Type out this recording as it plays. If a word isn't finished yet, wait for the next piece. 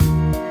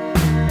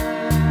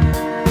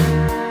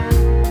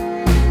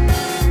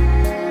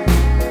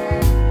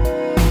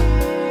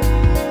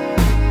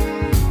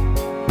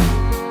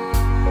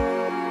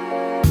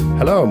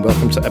Hello and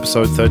welcome to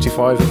episode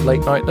 35 of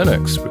Late Night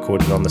Linux,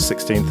 recorded on the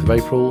 16th of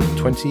April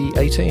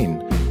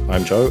 2018.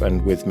 I'm Joe,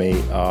 and with me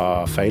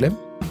are Phelim.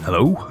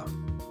 Hello.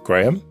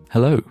 Graham.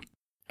 Hello.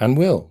 And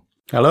Will.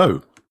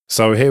 Hello.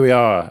 So here we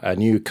are, a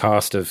new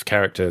cast of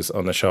characters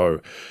on the show.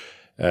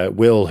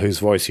 Will, whose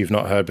voice you've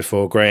not heard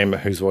before, Graham,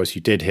 whose voice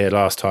you did hear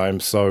last time.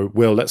 So,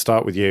 Will, let's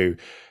start with you.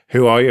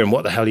 Who are you and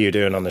what the hell are you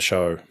doing on the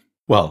show?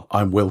 Well,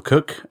 I'm Will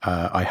Cook.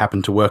 I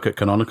happen to work at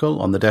Canonical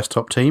on the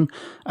desktop team.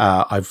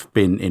 I've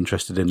been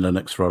interested in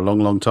Linux for a long,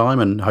 long time,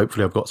 and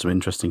hopefully I've got some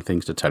interesting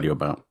things to tell you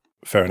about.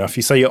 Fair enough.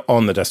 You say you're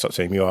on the desktop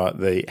team. You are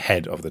the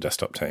head of the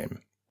desktop team.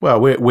 Well,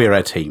 we're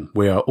a team.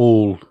 We are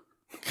all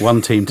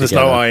one team together.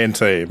 There's no I in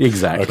team.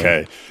 Exactly.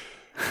 Okay.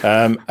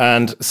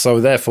 And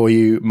so therefore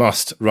you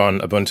must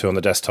run Ubuntu on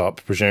the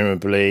desktop,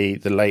 presumably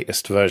the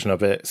latest version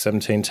of it,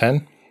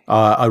 17.10?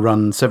 I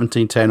run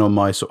 17.10 on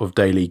my sort of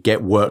daily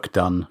get work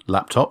done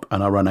laptop,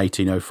 and I run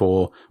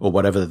 18.04 or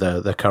whatever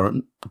the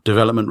current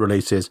development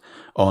release is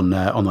on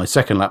my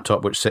second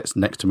laptop, which sits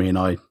next to me, and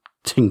I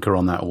tinker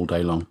on that all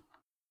day long.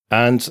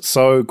 And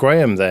so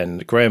Graham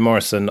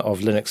Morrison of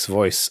Linux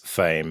Voice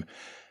fame,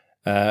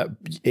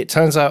 it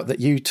turns out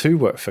that you too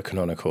work for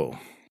Canonical.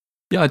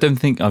 Yeah, I don't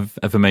think I've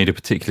ever made a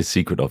particular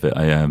secret of it.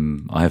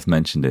 I have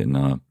mentioned it in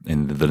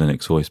the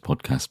Linux Voice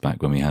podcast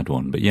back when we had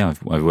one. But yeah,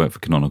 I've worked for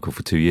Canonical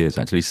for 2 years,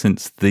 actually,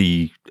 since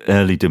the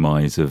early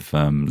demise of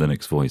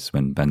Linux Voice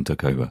when Ben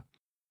took over.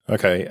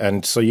 Okay,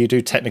 and so you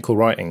do technical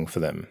writing for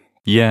them?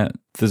 Yeah,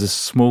 there's a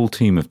small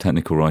team of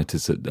technical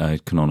writers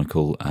at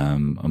Canonical,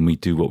 and we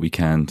do what we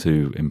can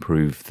to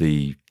improve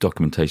the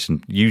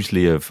documentation,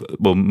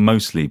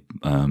 mostly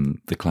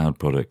the cloud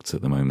products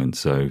at the moment,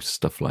 so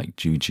stuff like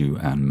Juju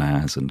and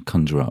Maz and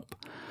ConjureUp.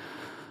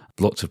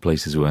 Lots of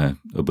places where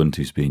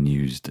Ubuntu's being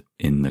used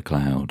in the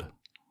cloud.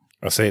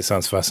 I see, it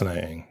sounds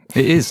fascinating.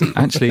 It is,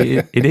 actually,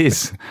 it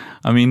is.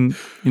 I mean,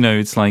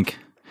 it's like...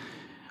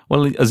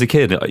 Well, as a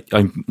kid,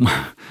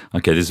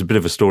 okay, there's a bit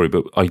of a story,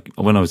 but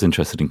when I was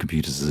interested in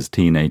computers as a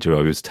teenager,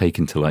 I was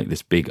taken to like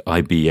this big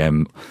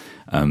IBM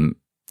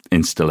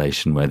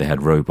installation where they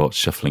had robots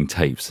shuffling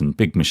tapes and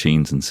big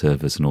machines and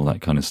servers and all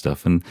that kind of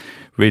stuff. And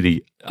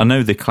really, I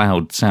know the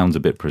cloud sounds a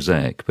bit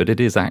prosaic, but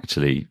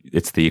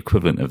it's the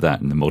equivalent of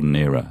that in the modern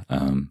era.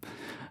 And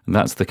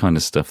that's the kind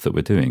of stuff that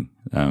we're doing.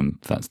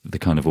 That's the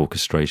kind of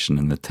orchestration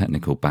and the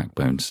technical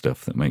backbone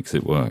stuff that makes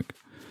it work,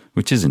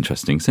 which is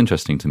interesting. It's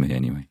interesting to me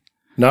anyway.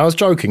 No, I was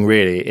joking,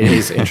 really. It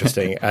is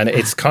interesting. And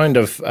it's kind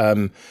of,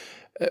 from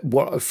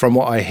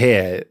what I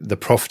hear, the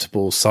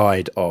profitable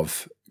side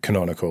of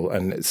Canonical,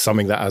 and it's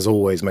something that has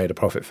always made a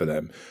profit for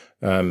them.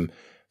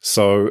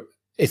 So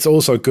it's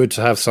also good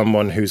to have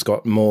someone who's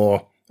got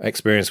more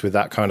experience with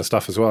that kind of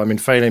stuff as well. I mean,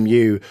 Phelim,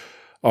 you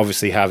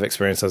obviously have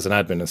experience as an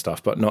admin and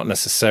stuff, but not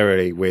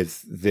necessarily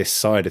with this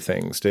side of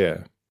things, do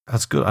you?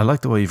 That's good. I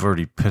like the way you've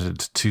already pitted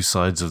two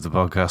sides of the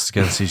podcast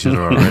against each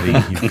other already.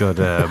 You've got,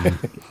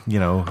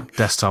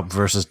 desktop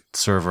versus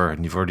server,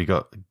 and you've already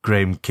got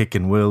Graham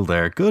kicking Will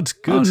there. Good.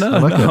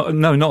 Oh,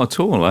 no, not at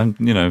all.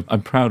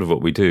 I'm proud of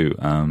what we do,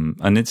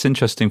 and it's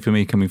interesting for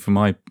me coming from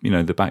my,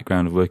 the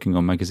background of working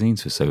on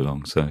magazines for so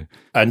long. So,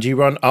 and you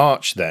run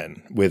Arch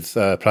then with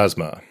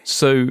Plasma.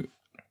 So,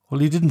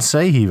 well, he didn't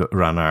say he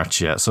ran Arch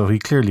yet, so he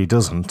clearly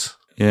doesn't.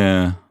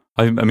 Yeah.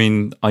 I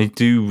mean, I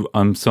do.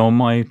 So on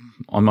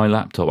my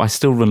laptop, I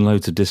still run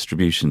loads of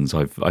distributions.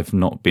 I've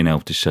not been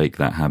able to shake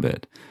that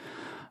habit.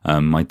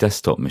 My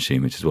desktop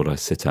machine, which is what I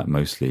sit at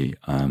mostly,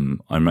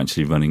 I'm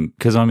actually running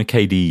because I'm a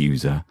KDE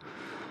user,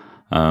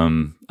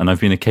 and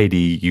I've been a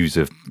KDE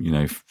user,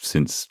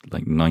 since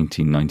like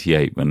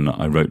 1998 when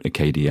I wrote a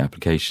KDE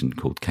application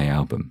called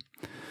KAlbum.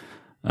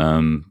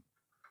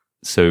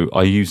 So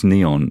I use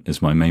Neon as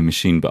my main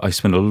machine, but I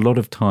spend a lot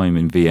of time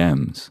in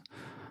VMs.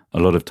 A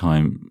lot of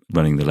time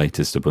running the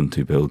latest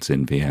Ubuntu builds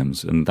in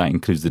VMs, and that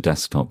includes the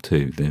desktop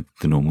too, the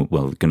normal,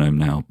 GNOME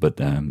now, but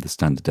the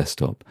standard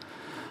desktop.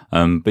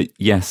 But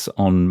yes,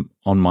 on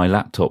my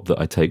laptop that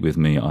I take with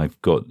me,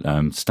 I've got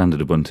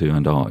standard Ubuntu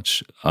and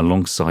Arch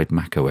alongside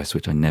macOS,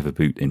 which I never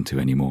boot into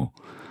anymore.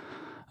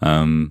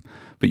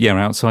 But yeah,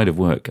 outside of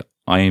work,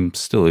 I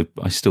still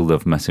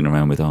love messing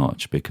around with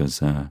Arch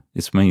because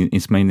it's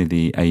mainly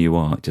the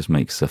AUR. It just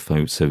makes stuff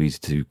so easy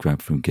to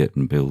grab from Git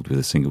and build with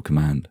a single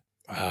command.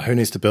 Who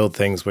needs to build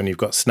things when you've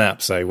got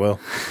snaps, eh, Will?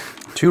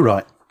 Too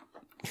right.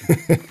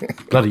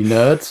 Bloody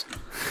nerds.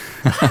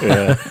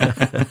 Yeah.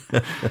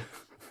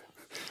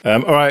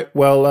 All right,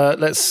 well,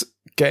 let's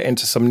get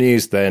into some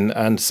news then,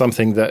 and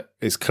something that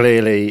is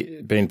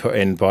clearly being put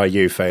in by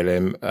you,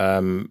 Phelim.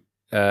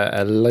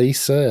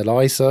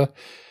 Elisa,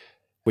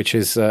 which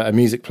is a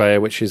music player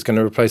which is going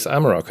to replace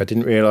Amarok. I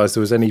didn't realise there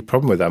was any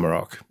problem with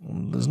Amarok.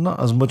 There's not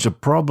as much a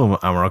problem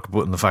with Amarok,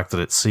 but in the fact that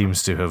it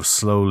seems to have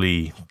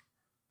slowly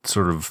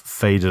sort of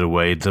faded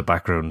away into the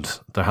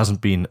background. There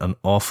hasn't been an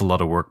awful lot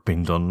of work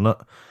being done on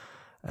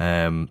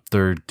it.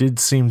 There did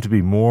seem to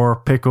be more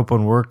pickup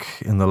on work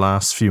in the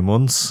last few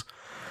months,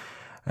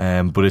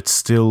 but it's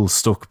still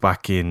stuck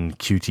back in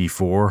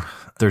Qt4.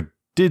 There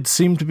did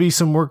seem to be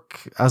some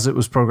work as it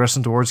was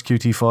progressing towards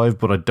Qt5,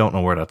 but I don't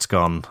know where that's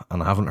gone,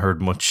 and I haven't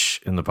heard much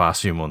in the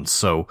past few months.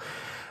 So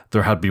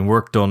there had been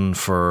work done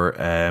for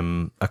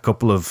a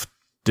couple of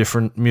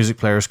different music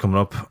players coming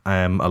up.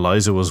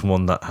 Eliza was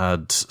one that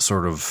had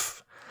sort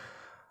of,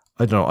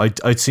 I don't know,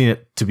 I'd seen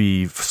it to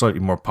be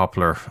slightly more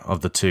popular of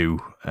the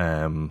two.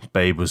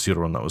 Babe was the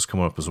other one that was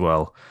coming up as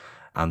well.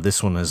 And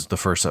this one is the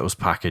first that was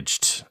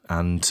packaged.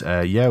 And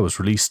it was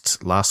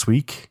released last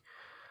week.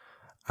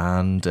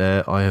 And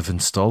I have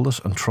installed it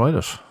and tried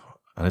it.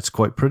 And it's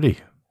quite pretty.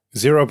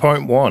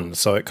 0.1,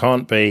 so it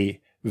can't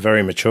be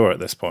very mature at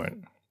this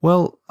point.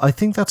 Well, I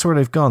think that's where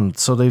they've gone.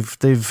 So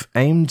they've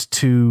aimed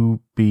to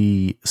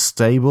be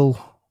stable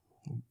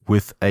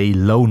with a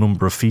low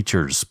number of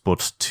features,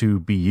 but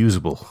to be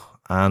usable.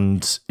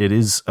 And it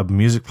is a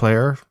music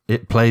player.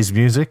 It plays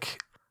music,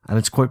 and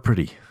it's quite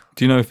pretty.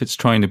 Do you know if it's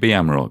trying to be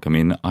Amarok? I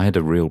mean, I had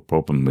a real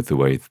problem with the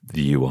way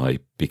the UI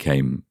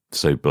became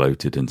so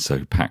bloated and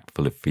so packed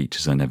full of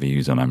features I never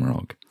use on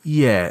Amarok.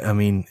 Yeah, I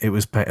mean, it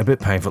was a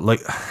bit painful. Like,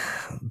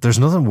 there's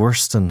nothing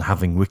worse than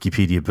having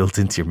Wikipedia built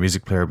into your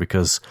music player,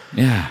 because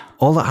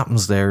all that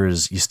happens there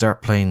is you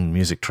start playing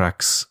music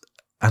tracks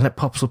and it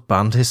pops up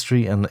band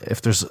history. And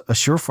if there's a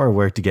surefire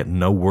way to get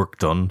no work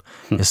done,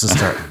 is to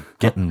start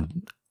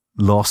getting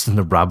lost in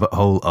the rabbit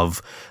hole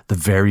of the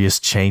various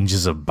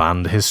changes of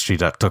band history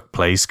that took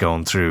place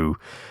going through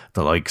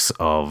the likes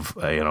of,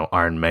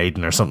 Iron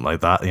Maiden or something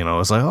like that.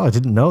 It's like, I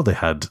didn't know they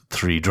had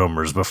 3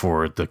 drummers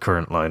before the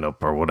current lineup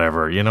or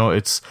whatever. You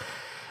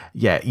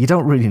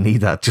don't really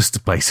need that just to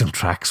play some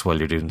tracks while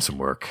you're doing some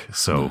work.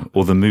 So,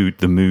 or the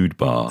mood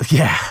bar.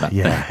 Yeah.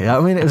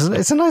 I mean,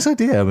 it's a nice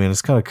idea. I mean,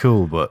 it's kind of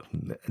cool, but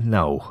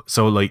no.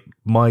 So, like,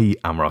 my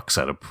Amarok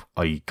setup,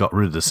 I got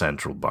rid of the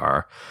central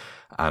bar,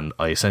 and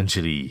I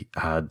essentially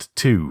had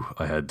 2.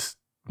 I had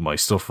my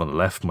stuff on the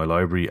left, my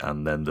library,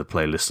 and then the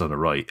playlist on the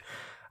right.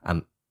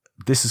 And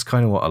this is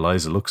kind of what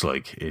Eliza looks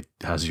like. It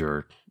has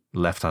your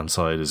left-hand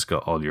side has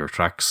got all your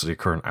tracks, your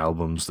current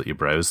albums that you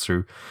browse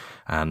through,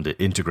 and it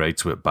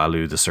integrates with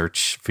Baloo, the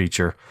search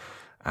feature.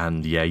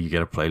 And you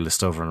get a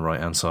playlist over on the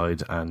right-hand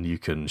side, and you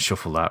can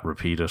shuffle that,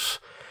 repeat it.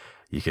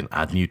 You can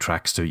add new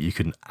tracks to it. You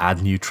can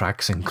add new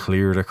tracks and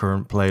clear the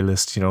current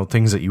playlist,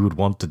 things that you would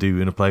want to do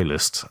in a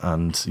playlist.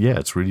 And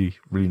it's really,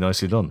 really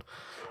nicely done.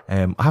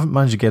 I haven't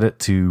managed to get it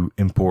to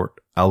import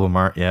album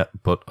art yet,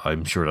 but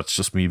I'm sure that's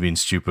just me being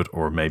stupid,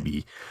 or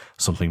maybe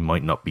something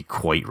might not be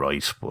quite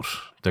right, but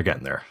they're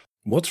getting there.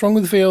 What's wrong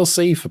with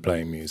VLC for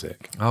playing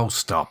music? Oh,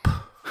 stop.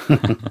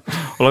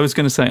 Well, I was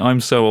going to say, I'm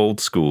so old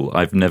school.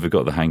 I've never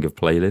got the hang of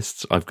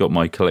playlists. I've got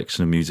my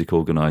collection of music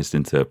organised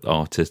into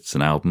artists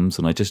and albums,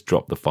 and I just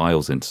drop the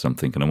files into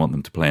something, and I want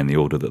them to play in the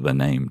order that they're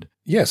named.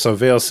 Yeah, so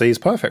VLC is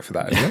perfect for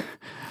that, isn't it?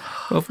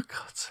 Well, for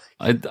God's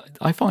sake.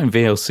 I find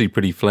VLC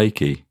pretty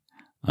flaky.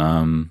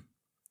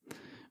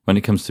 When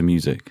it comes to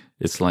music,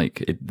 it's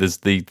like there's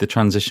the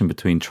transition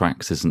between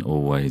tracks isn't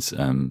always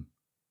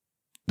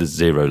there's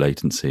zero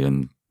latency,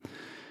 and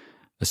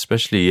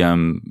especially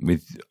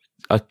with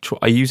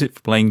I use it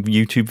for playing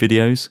YouTube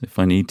videos if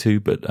I need to,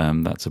 but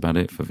that's about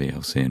it for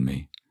VLC and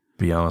me.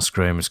 Be honest,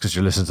 Graham, it's because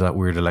you're listening to that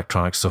weird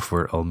electronic stuff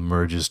where it all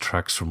merges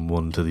tracks from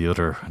one to the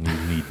other, and you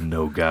need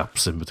no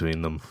gaps in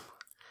between them.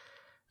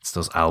 It's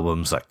those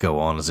albums that go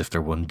on as if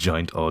they're one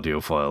giant audio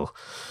file.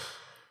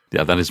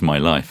 Yeah, that is my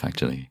life,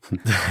 actually.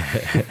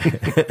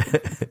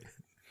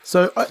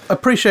 So I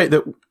appreciate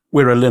that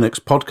we're a Linux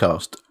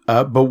podcast,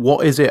 but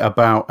what is it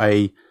about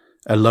a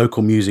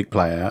local music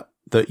player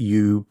that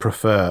you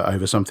prefer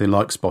over something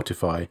like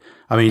Spotify?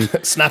 I mean,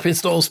 snap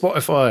install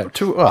Spotify.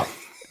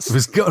 It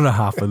was going to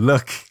happen.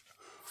 Look,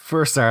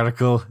 first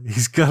article,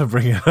 he's got to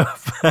bring it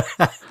up.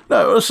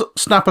 No,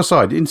 Snap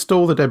aside,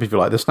 install the Deb if you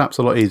like. The Snap's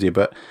a lot easier,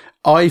 but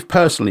I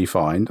personally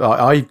find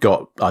I've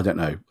got, I don't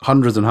know,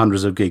 hundreds and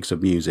hundreds of gigs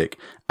of music,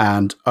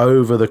 and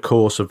over the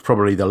course of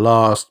probably the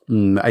last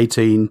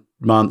 18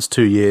 months,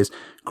 2 years,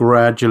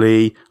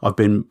 gradually I've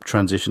been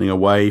transitioning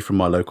away from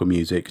my local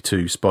music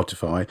to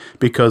Spotify,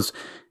 because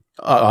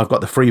I've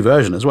got the free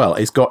version as well.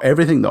 It's got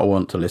everything that I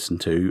want to listen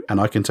to, and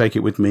I can take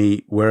it with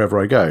me wherever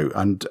I go,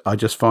 and I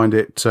just find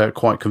it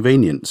quite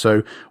convenient.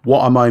 So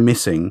what am I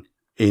missing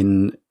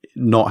in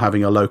not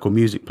having a local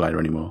music player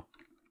anymore?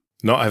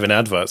 Not having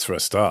adverts for a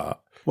start.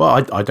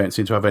 Well, I don't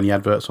seem to have any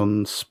adverts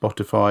on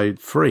Spotify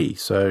free,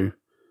 so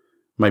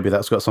maybe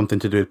that's got something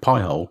to do with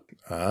Pi-hole.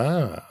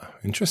 Ah,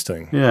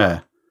 interesting.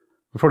 Yeah.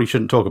 We probably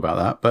shouldn't talk about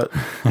that, but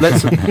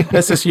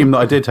let's assume that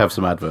I did have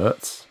some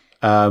adverts.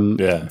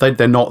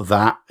 They're not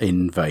that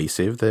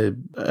invasive. They're,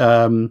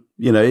 I'm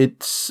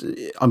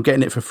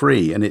getting it for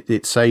free, and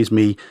it saves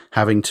me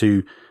having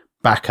to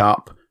back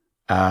up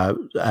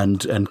and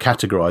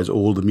categorize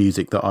all the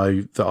music that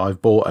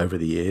I've bought over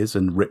the years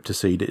and rip to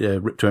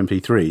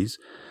MP3s,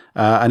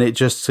 and it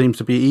just seems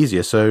to be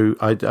easier. So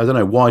I don't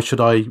know, why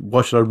should I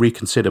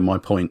reconsider my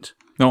point?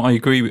 No, I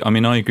agree. I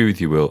mean, I agree with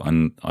you, Will,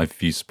 and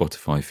I've used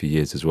Spotify for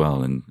years as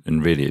well, and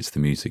really it's the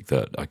music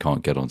that I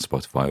can't get on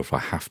Spotify, or if I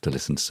have to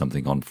listen to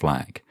something on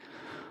FLAC.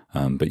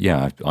 But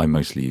yeah, I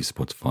mostly use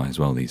Spotify as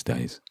well these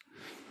days.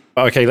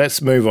 Okay,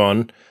 let's move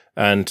on.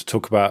 and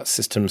talk about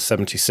System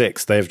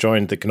 76. They have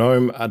joined the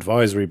GNOME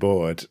Advisory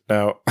Board.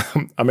 Now,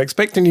 I'm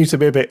expecting you to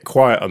be a bit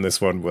quiet on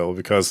this one, Will,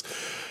 because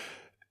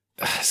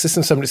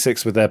System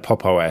 76 with their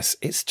Pop! OS,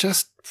 it's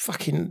just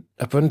fucking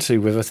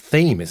Ubuntu with a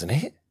theme, isn't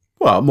it?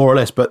 Well, more or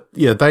less, but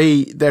yeah,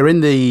 they're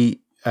in the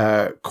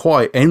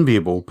quite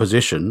enviable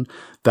position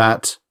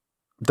that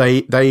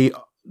they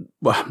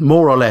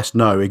more or less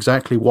know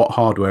exactly what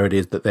hardware it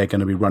is that they're going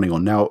to be running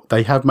on. Now,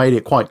 they have made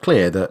it quite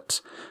clear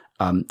that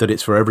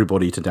it's for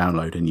everybody to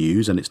download and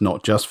use, and it's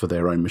not just for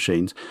their own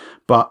machines.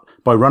 But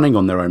by running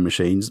on their own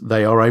machines,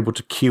 they are able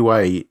to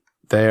QA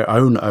their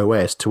own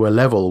OS to a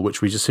level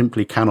which we just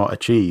simply cannot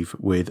achieve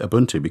with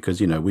Ubuntu,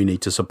 because, we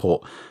need to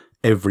support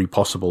every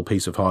possible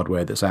piece of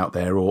hardware that's out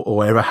there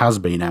or ever has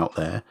been out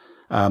there.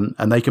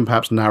 And they can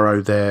perhaps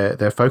narrow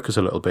their focus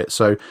a little bit.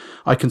 So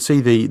I can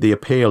see the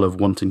appeal of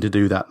wanting to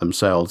do that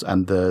themselves,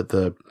 and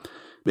the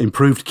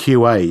improved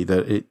QA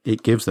that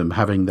it gives them,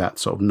 having that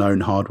sort of known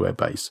hardware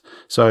base.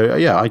 So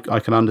yeah, I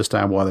can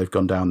understand why they've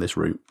gone down this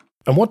route.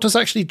 And what does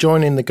actually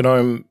joining the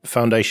GNOME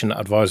Foundation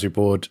Advisory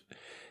Board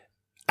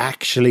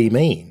actually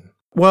mean?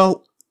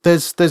 Well,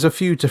 there's a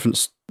few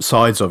different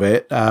sides of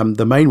it.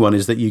 The main one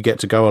is that you get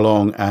to go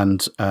along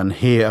and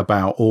hear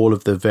about all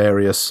of the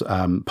various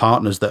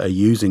partners that are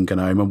using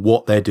GNOME and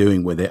what they're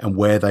doing with it and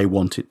where they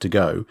want it to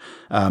go.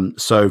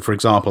 So, for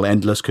example,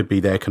 Endless could be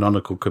there,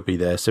 Canonical could be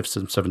there,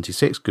 System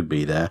 76 could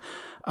be there.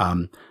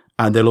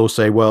 And they'll all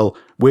say, well,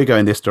 we're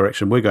going this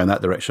direction, we're going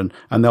that direction.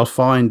 And they'll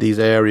find these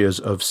areas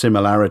of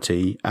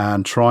similarity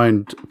and try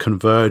and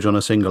converge on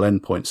a single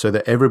endpoint so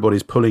that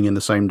everybody's pulling in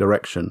the same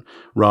direction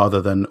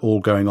rather than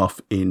all going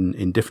off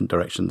in different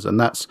directions. And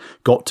that's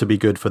got to be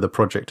good for the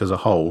project as a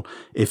whole.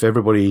 If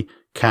everybody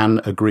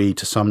can agree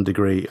to some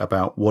degree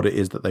about what it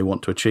is that they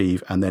want to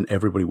achieve, and then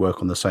everybody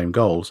work on the same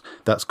goals,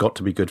 that's got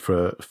to be good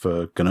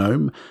for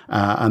GNOME.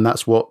 And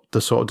that's what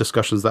the sort of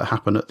discussions that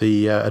happen at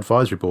the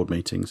advisory board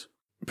meetings.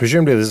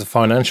 Presumably there's a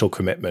financial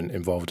commitment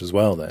involved as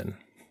well then.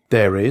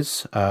 There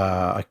is.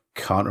 I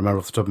can't remember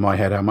off the top of my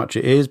head how much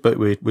it is, but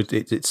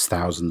it's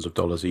thousands of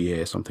dollars a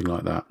year, something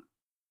like that.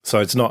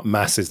 So it's not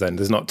masses then?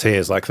 There's not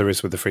tiers like there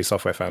is with the Free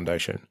Software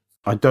Foundation?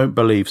 I don't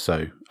believe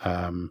so.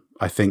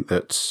 I think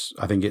it's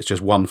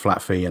just one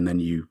flat fee and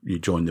then you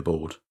join the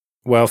board.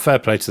 Well, fair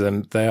play to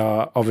them. They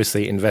are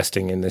obviously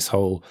investing in this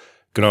whole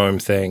GNOME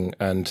thing,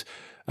 and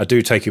I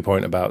do take your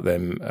point about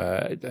them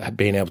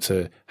being able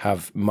to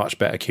have much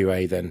better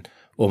QA than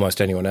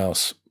almost anyone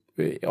else,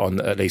 on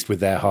at least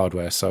with their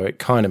hardware. So it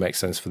kind of makes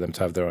sense for them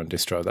to have their own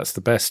distro. That's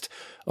the best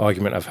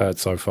argument I've heard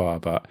so far,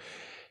 but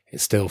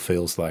it still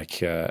feels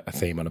like a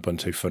theme on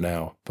Ubuntu for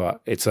now, but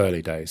it's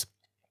early days.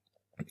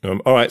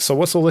 All right, so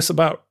what's all this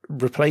about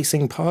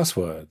replacing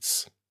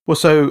passwords? Well,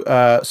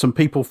 so some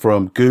people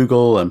from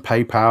Google and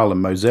PayPal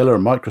and Mozilla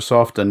and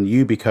Microsoft and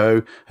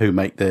Yubico, who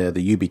make the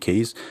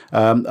YubiKeys,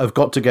 have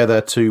got together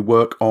to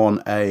work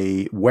on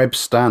a web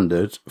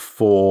standard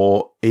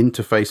for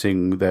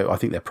interfacing. I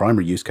think their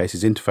primary use case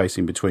is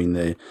interfacing between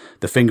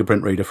the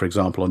fingerprint reader, for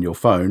example, on your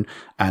phone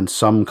and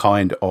some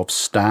kind of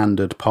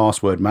standard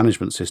password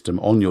management system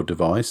on your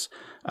device,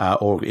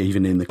 or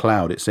even in the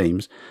cloud, it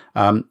seems,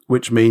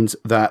 which means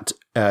that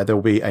there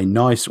will be a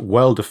nice,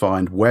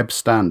 well-defined web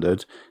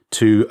standard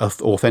to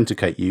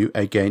authenticate you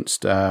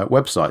against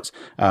websites.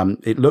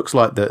 It looks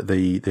like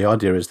the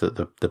idea is that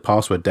the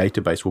password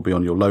database will be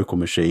on your local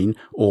machine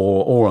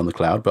or on the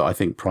cloud, but I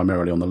think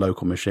primarily on the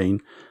local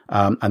machine.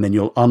 And then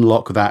you'll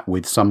unlock that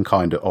with some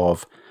kind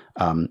of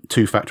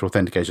two-factor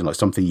authentication, like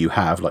something you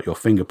have, like your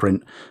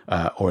fingerprint,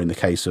 or in the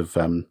case of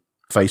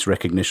face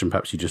recognition,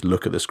 perhaps you just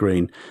look at the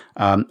screen.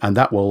 And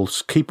that will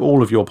keep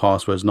all of your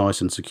passwords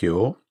nice and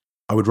secure.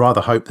 I would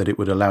rather hope that it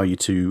would allow you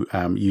to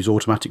use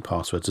automatic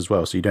passwords as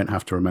well, so you don't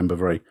have to remember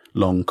very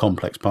long,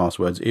 complex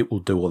passwords. It will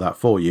do all that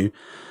for you,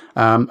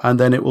 and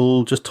then it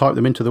will just type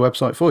them into the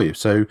website for you.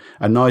 So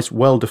a nice,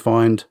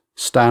 well-defined,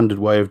 standard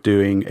way of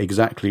doing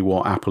exactly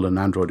what Apple and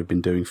Android have been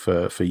doing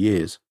for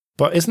years.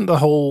 But isn't the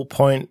whole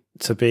point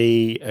to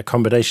be a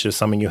combination of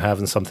something you have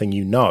and something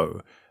you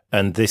know?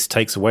 And this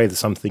takes away the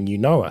something you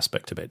know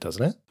aspect of it,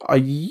 doesn't it?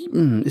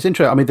 It's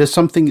interesting. I mean, there's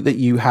something that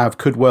you have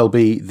could well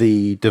be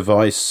the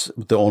device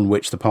on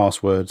which the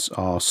passwords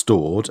are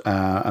stored,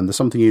 and there's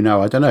something you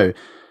know. I don't know.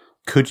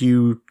 Could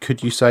you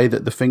say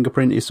that the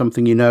fingerprint is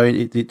something you know?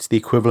 It's the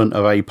equivalent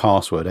of a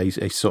password,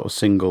 a sort of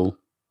single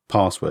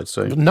password.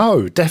 So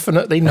no,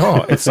 definitely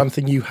not. It's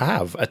something you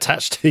have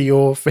attached to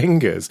your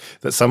fingers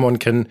that someone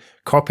can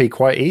copy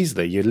quite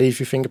easily. You leave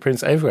your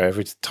fingerprints everywhere,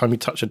 every time you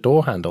touch a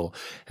door handle,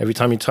 every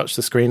time you touch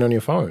the screen on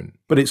your phone.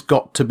 But it's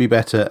got to be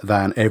better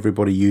than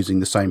everybody using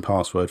the same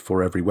password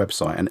for every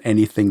website, and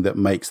anything that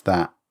makes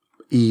that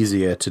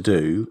easier to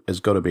do has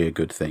got to be a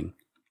good thing.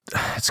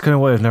 It's kind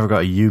of why I've never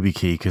got a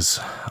YubiKey, because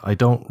I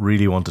don't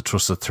really want to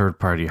trust a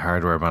third-party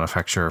hardware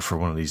manufacturer for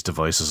one of these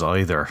devices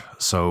either.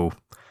 So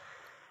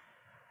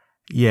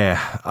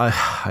yeah,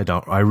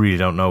 I really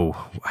don't know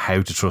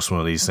how to trust one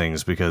of these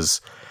things,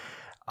 because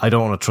I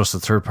don't want to trust a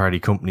third-party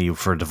company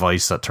for a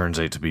device that turns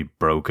out to be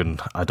broken.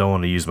 I don't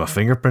want to use my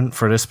fingerprint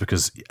for this,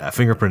 because a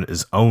fingerprint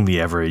is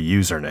only ever a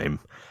username.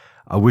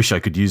 I wish I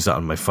could use that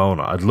on my phone.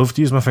 I'd love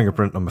to use my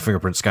fingerprint on my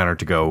fingerprint scanner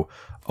to go,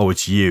 oh,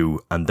 it's you,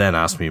 and then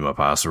ask me my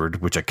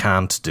password, which I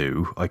can't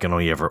do. I can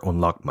only ever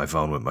unlock my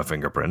phone with my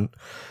fingerprint.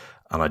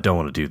 And I don't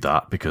want to do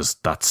that because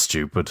that's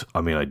stupid.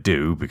 I mean, I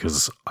do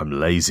because I'm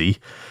lazy.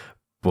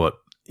 But,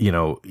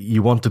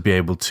 you want to be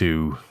able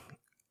to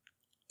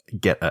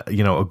get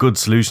a good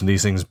solution to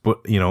these things, but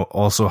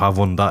also have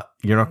one that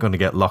you're not going to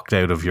get locked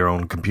out of your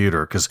own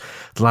computer, because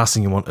the last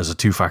thing you want is a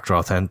 2-factor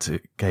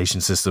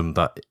authentication system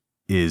that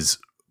is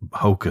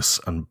hocus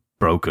and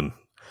broken.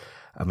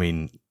 I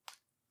mean,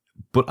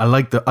 but I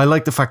like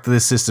the fact that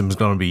this system is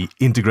going to be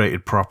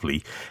integrated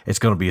properly. It's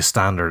going to be a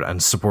standard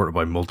and supported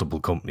by multiple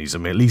companies. I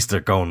mean, at least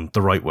they're going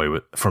the right way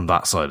from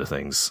that side of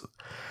things.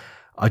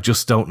 I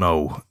just don't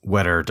know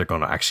whether they're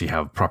going to actually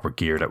have proper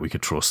gear that we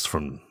could trust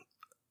from.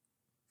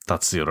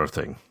 That's the other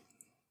thing.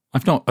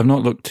 I've not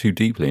looked too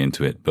deeply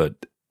into it,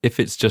 but if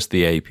it's just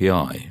the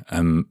API,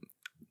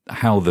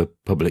 how the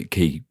public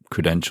key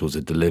credentials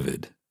are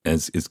delivered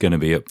is going to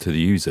be up to the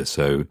user.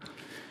 So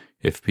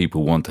if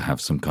people want to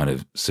have some kind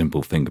of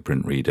simple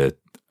fingerprint reader,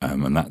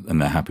 and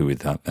they're happy with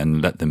that,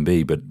 then let them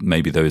be. But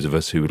maybe those of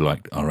us who would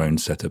like our own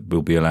setup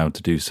will be allowed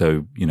to do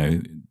so,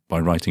 by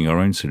writing our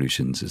own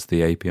solutions. It's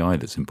the API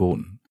that's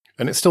important.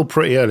 And it's still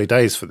pretty early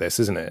days for this,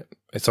 isn't it?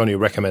 It's only a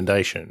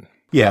recommendation.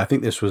 Yeah, I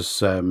think this was,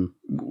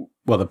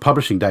 the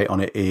publishing date on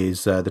it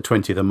is the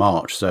 20th of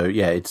March. So,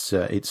 yeah, it's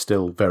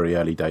still very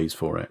early days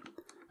for it.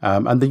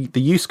 And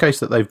the use case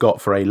that they've got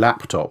for a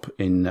laptop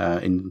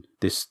in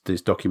this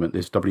document,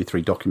 this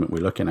W3 document we're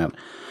looking at,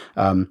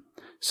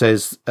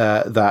 says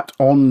that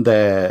on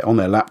their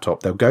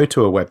laptop, they'll go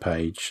to a web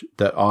page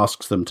that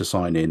asks them to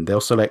sign in. They'll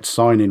select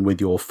sign in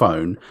with your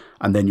phone,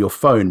 and then your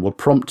phone will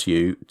prompt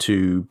you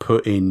to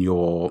put in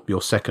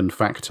your second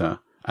factor.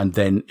 And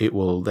then it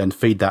will then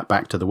feed that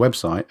back to the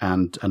website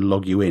and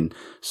log you in.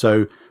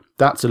 So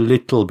that's a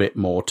little bit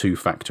more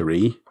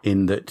 2-factor-y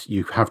in that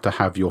you have to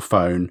have your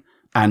phone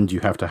and you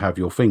have to have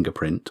your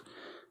fingerprint.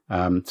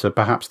 So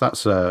perhaps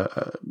that's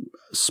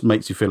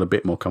makes you feel a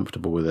bit more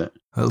comfortable with it.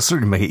 It'll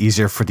certainly make it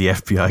easier for the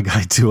FBI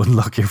guy to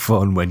unlock your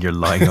phone when you're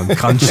lying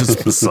unconscious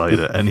beside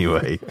it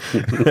anyway.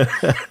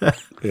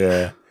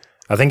 Yeah.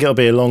 I think it'll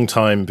be a long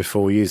time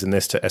before we're using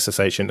this to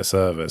SSH into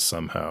servers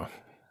somehow.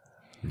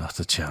 Not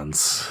a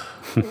chance.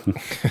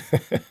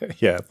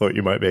 Yeah, I thought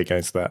you might be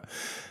against that.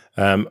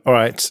 All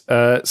right,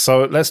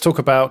 so let's talk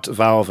about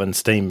Valve and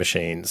Steam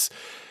machines.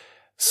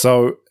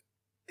 So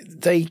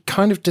they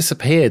kind of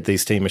disappeared,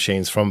 these Steam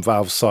machines, from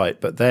Valve's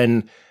site, but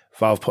then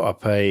Valve put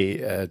up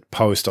a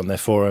post on their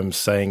forums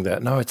saying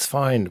that, no, it's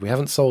fine, we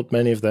haven't sold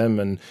many of them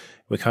and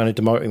we're kind of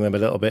demoting them a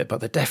little bit, but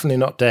they're definitely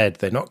not dead.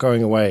 They're not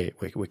going away.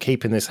 We're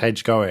keeping this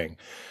hedge going.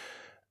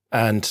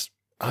 And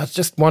I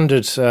just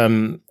wondered,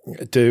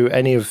 do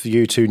any of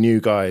you two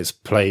new guys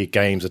play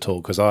games at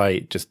all? Because I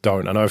just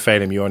don't. I know,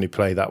 Phelim, you only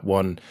play that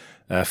one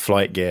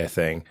Flight Gear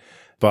thing.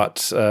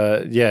 But,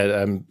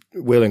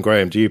 Will and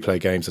Graham, do you play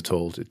games at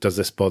all? Does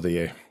this bother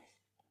you?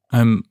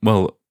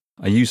 Well,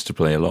 I used to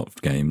play a lot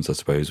of games, I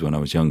suppose, when I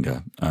was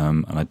younger,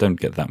 and I don't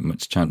get that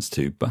much chance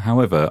to. But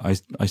however,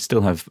 I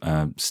still have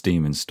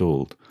Steam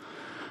installed.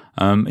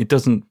 It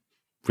doesn't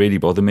really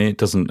bother me. It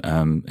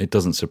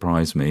doesn't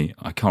surprise me.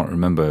 I can't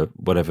remember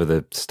whatever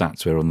the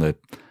stats were on the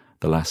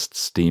last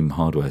Steam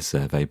hardware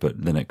survey, but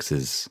Linux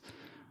is,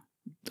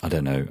 I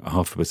don't know,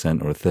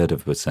 0.5% or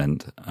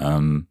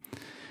 1/3%.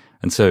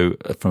 And so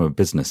from a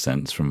business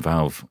sense, from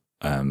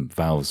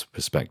Valve's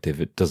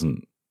perspective, it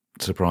doesn't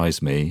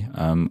surprise me.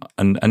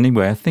 And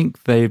anyway, I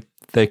think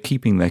they're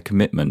keeping their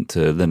commitment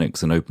to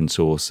Linux and open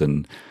source,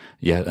 and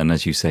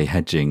as you say,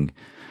 hedging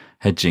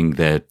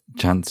their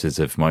chances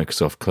of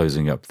Microsoft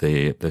closing up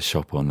the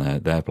shop on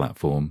their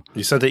platform.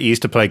 You said that you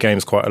used to play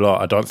games quite a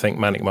lot. I don't think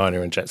Manic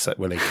Miner and Jet Set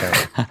Willy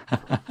count.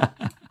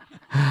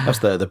 That's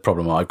the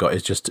problem I've got.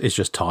 It's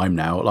just time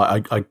now.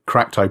 Like I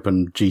cracked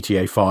open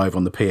GTA 5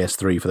 on the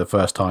PS3 for the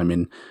first time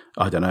in,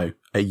 I don't know,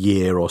 a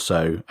year or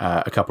so,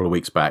 a couple of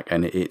weeks back,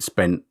 and it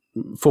spent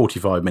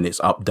 45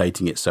 minutes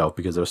updating itself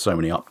because there were so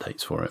many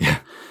updates for it. Yeah.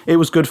 It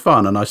was good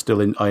fun, and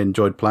I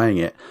enjoyed playing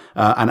it.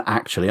 And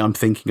actually, I'm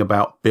thinking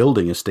about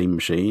building a Steam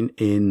machine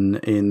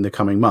in the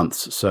coming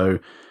months. So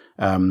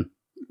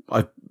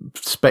I've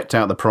specced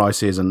out the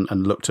prices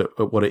and looked at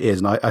what it is.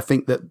 And I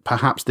think that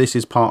perhaps this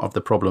is part of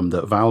the problem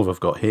that Valve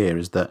have got here,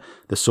 is that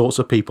the sorts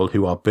of people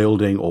who are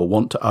building or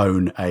want to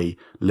own a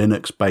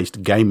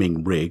Linux-based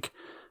gaming rig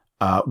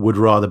would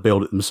rather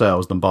build it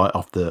themselves than buy it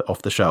off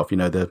the shelf. You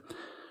know,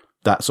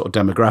 that sort of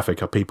demographic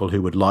are people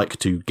who would like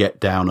to get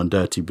down and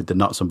dirty with the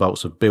nuts and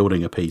bolts of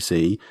building a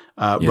PC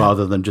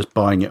rather than just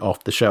buying it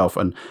off the shelf.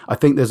 And I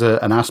think there's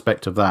an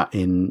aspect of that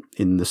in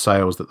the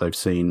sales that they've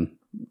seen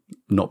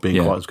not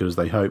being quite as good as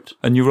they hoped.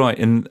 And you're right.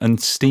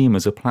 And Steam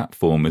as a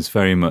platform is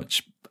very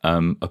much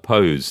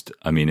opposed,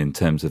 I mean, in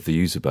terms of the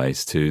user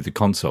base, to the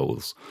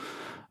consoles.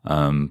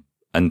 And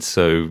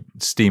so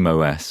Steam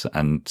OS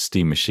and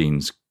Steam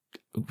machines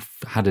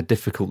had a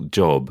difficult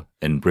job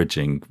in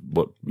bridging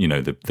what, you know,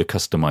 the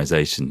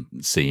customization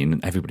scene.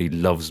 Everybody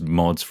loves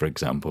mods, for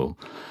example.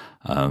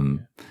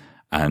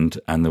 and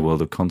the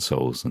world of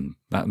consoles, and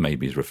that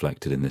maybe is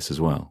reflected in this as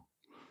well.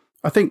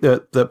 I think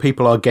that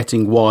people are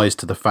getting wise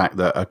to the fact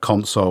that a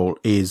console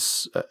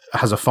has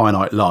a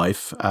finite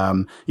life.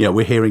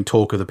 We're hearing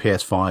talk of the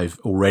PS5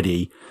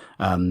 already,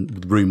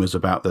 rumours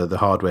about the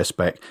hardware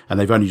spec, and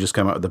they've only just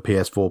come out with the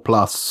PS4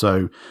 Plus.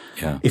 So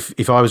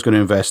if I was going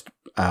to invest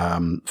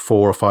 £400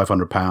 or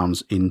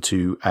 £500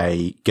 into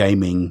a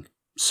gaming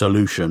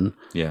solution,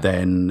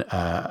 then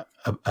a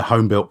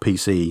home-built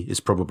PC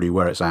is probably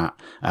where it's at.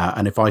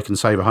 And if I can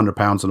save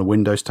 £100 on a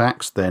Windows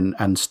tax, then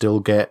and still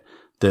get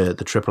the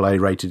AAA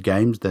rated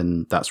games,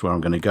 then that's where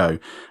I'm going to go.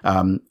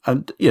 And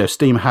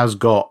Steam has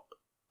got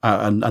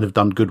and have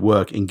done good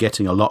work in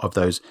getting a lot of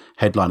those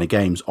headliner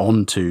games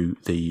onto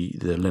the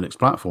Linux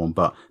platform,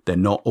 but they're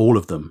not all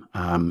of them.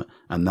 And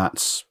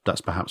that's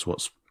perhaps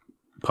what's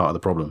part of the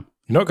problem.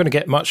 You're not going to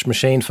get much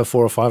machine for £400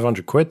 or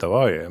 £500, though,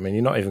 are you? I mean,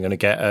 you're not even going to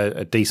get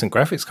a decent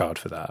graphics card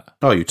for that.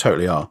 Oh, you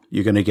totally are.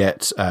 You're going to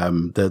get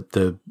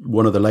the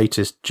one of the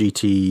latest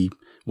GT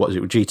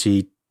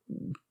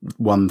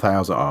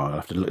 1000. I'll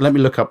have to let me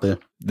look up the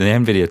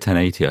NVIDIA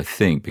 1080. I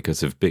think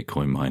because of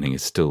Bitcoin mining,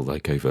 is still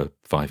like over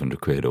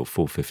 £500 or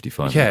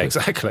 450. Yeah,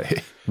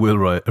 exactly. Will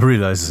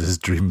realizes his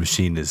dream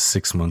machine is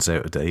 6 months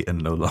out of date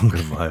and no longer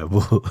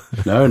viable.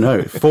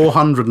 No,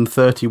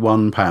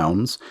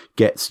 £431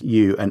 gets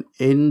you an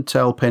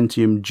Intel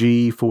Pentium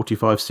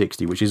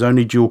G4560, which is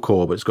only dual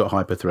core, but it's got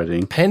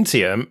hyper-threading.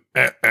 Pentium?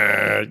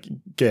 Yeah,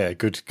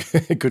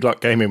 good luck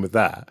gaming with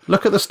that.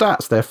 Look at the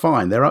stats. They're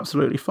fine. They're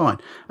absolutely fine.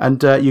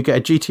 And you get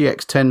a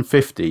GTX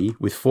 1050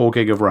 with 4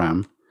 gig of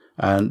RAM.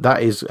 And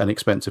that is an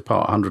expensive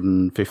part,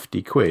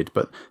 £150.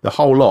 But the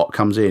whole lot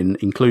comes in,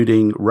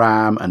 including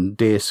RAM and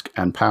disk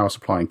and power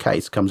supply and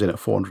case, comes in at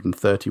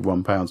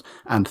 £431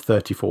 and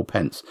 34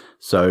 pence.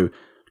 So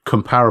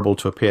comparable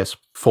to a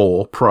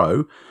PS4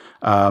 Pro,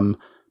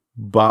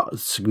 but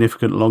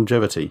significant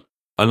longevity.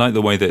 I like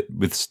the way that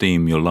with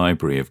Steam, your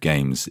library of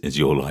games is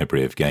your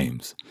library of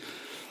games.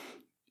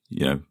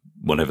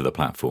 Whatever the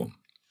platform.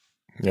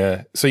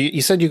 Yeah. So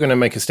you said you're going to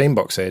make a Steam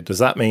box here. Does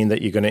that mean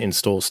that you're going to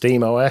install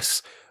Steam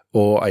OS?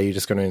 Or are you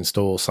just going to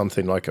install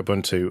something like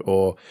Ubuntu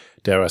or,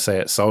 dare I say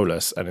it,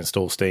 Solus and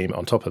install Steam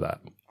on top of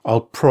that? I'll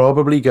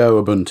probably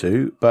go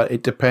Ubuntu, but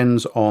it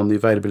depends on the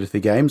availability of the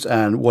games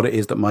and what it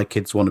is that my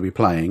kids want to be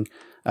playing.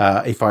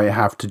 If I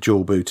have to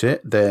dual boot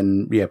it,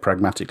 then,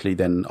 pragmatically,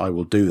 then I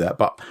will do that.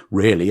 But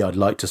really, I'd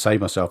like to save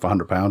myself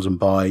 £100 and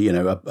buy,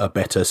 a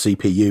better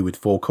CPU with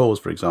 4 cores,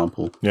 for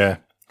example. Yeah,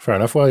 fair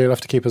enough. Well, you'll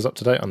have to keep us up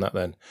to date on that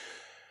then.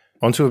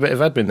 On to a bit of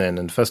admin then.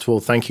 And first of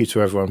all, thank you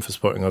to everyone for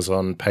supporting us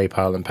on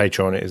PayPal and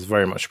Patreon. It is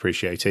very much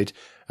appreciated.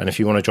 And if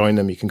you want to join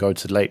them, you can go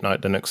to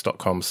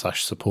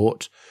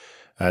latenightlinux.com/support.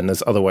 And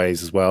there's other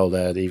ways as well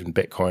there, even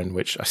Bitcoin,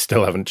 which I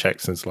still haven't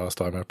checked since last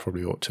time. I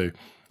probably ought to,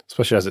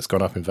 especially as it's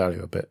gone up in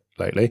value a bit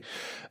lately.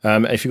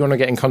 If you want to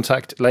get in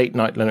contact,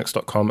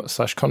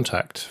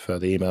 latenightlinux.com/contact for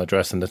the email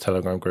address and the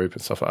Telegram group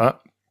and stuff like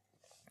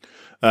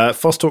that.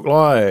 FOSS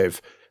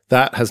Live.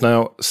 That has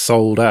now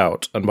sold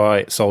out. And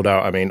by sold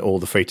out, I mean all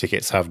the free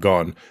tickets have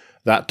gone.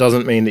 That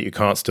doesn't mean that you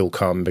can't still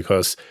come,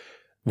 because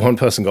one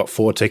person got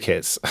 4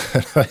 tickets. I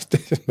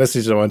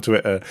messaged him on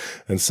Twitter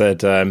and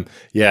said, I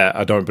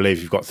don't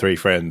believe you've got 3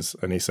 friends.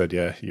 And he said,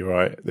 yeah, you're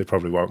right. They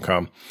probably won't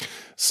come.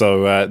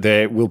 So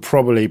there will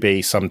probably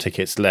be some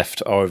tickets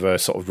left over,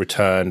 sort of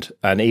returned.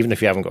 And even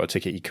if you haven't got a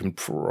ticket, you can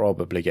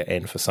probably get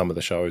in for some of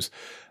the shows.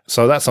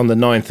 So that's on the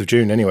 9th of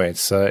June anyway.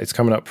 It's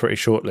coming up pretty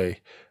shortly.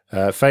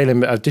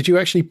 Phelim, did you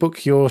actually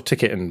book your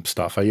ticket and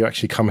stuff? Are you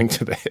actually coming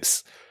to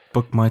this?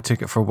 Book my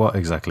ticket for what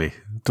exactly?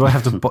 Do I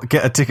have to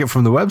get a ticket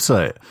from the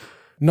website?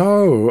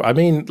 No, I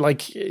mean,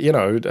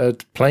 a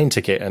plane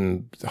ticket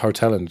and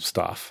hotel and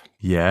stuff.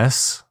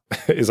 Yes.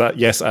 Is that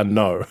yes and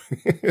no?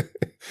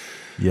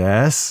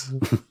 Yes.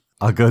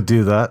 I'll go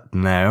do that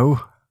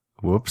now.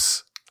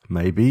 Whoops.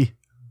 Maybe.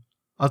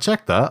 I'll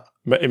check that.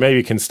 Maybe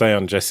you can stay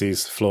on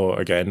Jesse's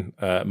floor again.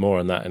 More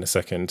on that in a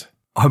second.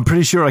 I'm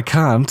pretty sure I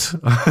can't.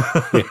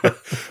 Yeah.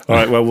 All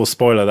right, well, we'll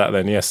spoiler that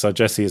then. Yes, so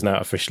Jesse is now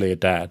officially a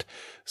dad.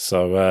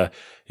 So,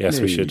 yes,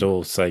 we should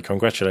all say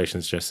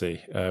congratulations,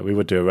 Jesse. We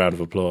would do a round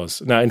of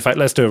applause. No, in fact,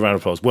 let's do a round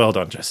of applause. Well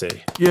done,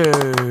 Jesse. Yay!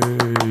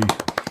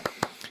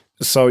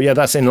 So, yeah,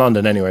 that's in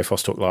London anyway,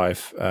 FOSS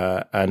Live.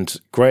 And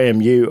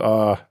Graham, you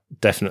are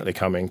definitely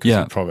coming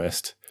because you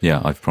promised.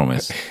 Yeah, I've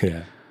promised.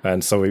 Yeah.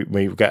 And so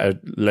we get a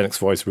Linux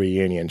Voice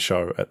reunion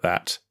show at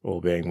that, all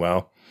being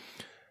well.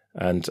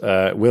 And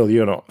Will,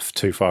 you're not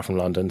too far from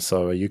London,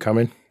 so are you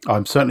coming?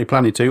 I'm certainly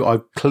planning to.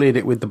 I've cleared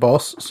it with the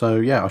boss, so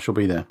yeah, I shall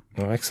be there.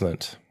 Oh,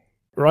 excellent.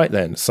 Right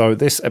then, so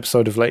this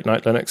episode of Late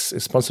Night Linux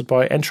is sponsored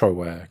by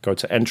Entroware. Go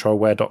to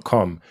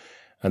entroware.com,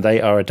 and they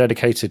are a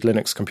dedicated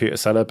Linux computer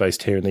seller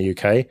based here in the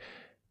UK,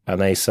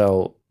 and they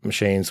sell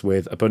machines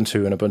with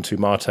Ubuntu and Ubuntu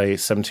Mate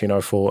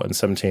 1704 and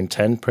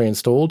 1710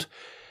 pre-installed,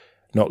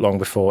 not long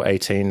before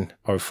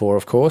 1804,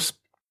 of course.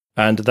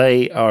 And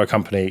they are a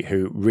company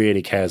who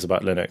really cares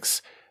about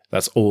Linux.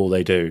 That's all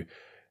they do.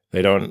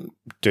 They don't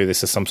do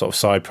this as some sort of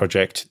side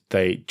project.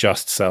 They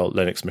just sell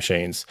Linux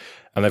machines.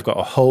 And they've got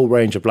a whole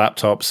range of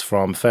laptops,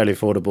 from fairly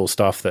affordable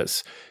stuff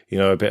that's,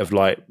 a bit of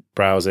light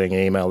browsing,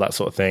 email, that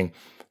sort of thing,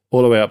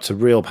 all the way up to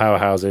real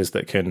powerhouses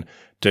that can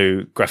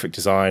do graphic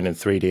design and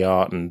 3D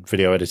art and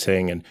video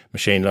editing and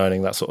machine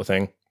learning, that sort of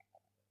thing.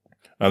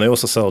 And they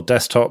also sell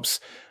desktops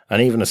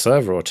and even a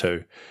server or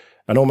two.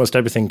 And almost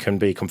everything can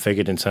be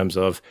configured in terms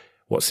of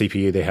what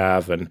CPU they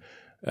have and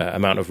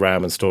amount of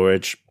RAM and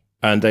storage.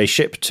 And they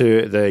ship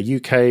to the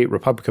UK,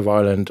 Republic of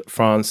Ireland,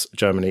 France,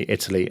 Germany,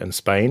 Italy, and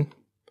Spain.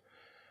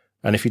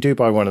 And if you do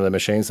buy one of the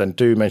machines, then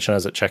do mention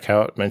us at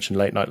checkout, mention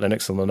Late Night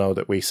Linux, and they'll know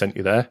that we sent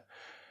you there.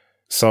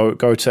 So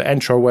go to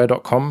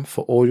entroware.com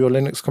for all your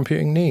Linux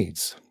computing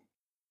needs.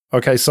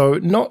 Okay, so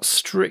not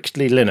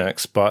strictly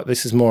Linux, but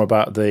this is more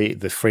about the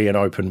free and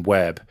open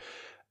web.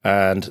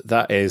 And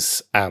that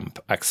is AMP,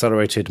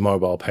 Accelerated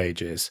Mobile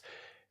Pages.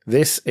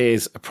 This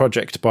is a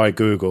project by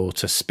Google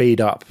to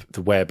speed up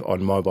the web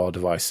on mobile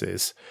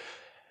devices.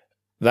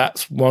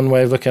 That's one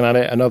way of looking at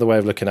it. Another way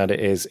of looking at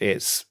it is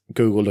it's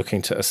Google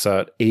looking to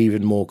assert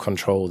even more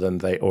control than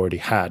they already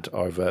had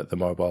over the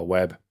mobile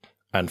web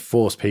and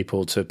force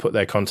people to put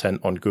their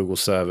content on Google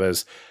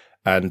servers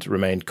and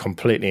remain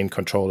completely in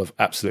control of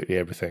absolutely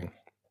everything.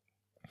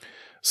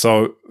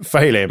 So,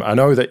 Phelim, I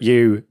know that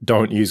you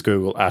don't use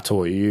Google at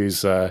all. You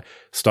use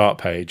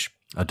Startpage.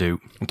 I do.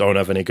 Don't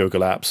have any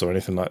Google apps or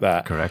anything like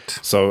that.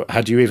 Correct. So,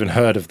 had you even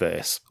heard of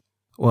this?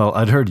 Well,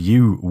 I'd heard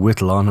you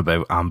whittle on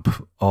about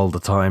AMP all the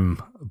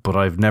time, but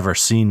I've never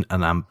seen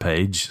an AMP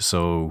page,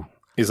 so...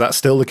 Is that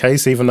still the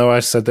case, even though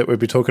I said that we'd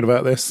be talking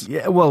about this?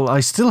 Yeah, well, I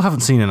still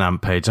haven't seen an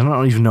AMP page. I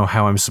don't even know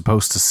how I'm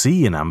supposed to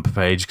see an AMP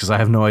page, because I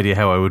have no idea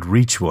how I would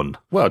reach one.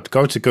 Well,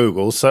 go to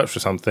Google, search for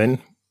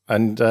something,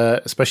 and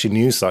especially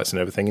news sites and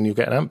everything, and you'll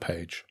get an AMP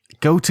page.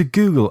 Go to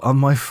Google on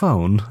my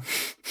phone?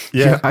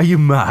 Yeah. Are you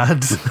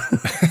mad?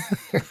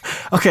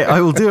 Okay,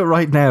 I will do it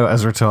right now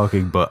as we're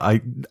talking, but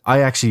I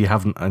actually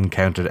haven't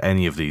encountered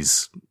any of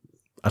these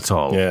at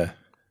all. Yeah.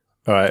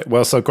 All right.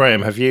 Well, so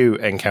Graham, have you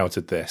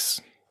encountered this?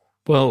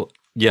 Well,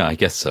 yeah, I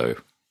guess so.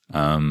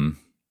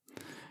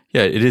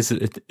 Yeah, it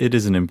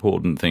is an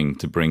important thing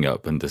to bring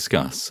up and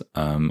discuss.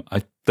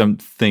 I don't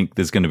think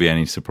there's going to be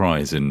any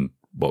surprise in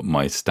what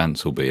my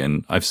stance will be,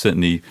 and I've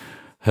certainly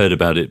heard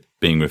about it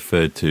being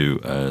referred to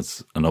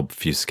as an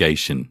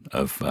obfuscation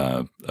of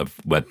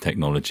web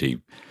technology,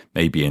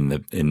 maybe in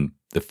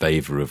the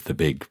favor of the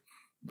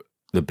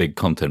big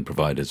content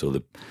providers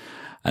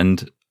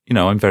and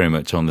I'm very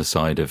much on the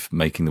side of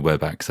making the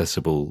web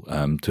accessible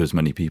to as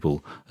many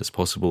people as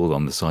possible.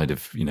 On the side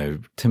of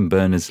Tim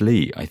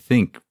Berners-Lee, I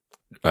think,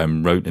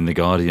 wrote in The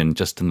Guardian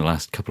just in the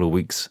last couple of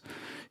weeks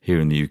here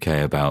in the UK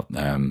about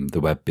the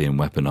web being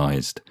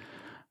weaponized.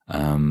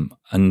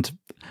 And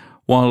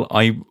while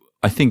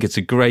I think it's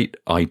a great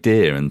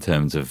idea in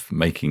terms of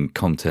making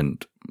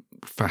content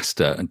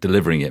faster and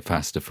delivering it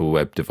faster for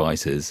web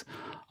devices,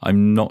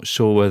 I'm not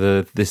sure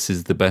whether this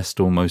is the best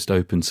or most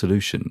open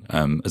solution.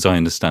 As I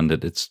understand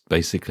it, it's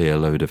basically a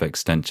load of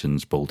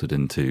extensions bolted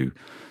into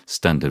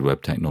standard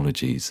web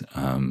technologies.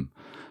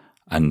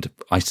 And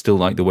I still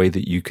like the way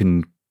that you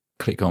can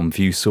click on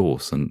view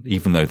source. And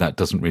even though that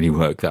doesn't really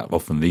work that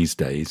often these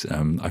days,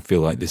 I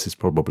feel like this is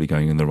probably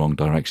going in the wrong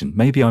direction.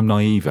 Maybe I'm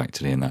naive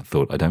actually in that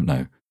thought. I don't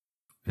know.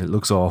 It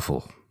looks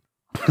awful.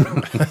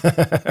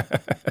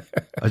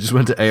 I just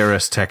went to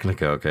ARS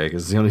Technica, okay,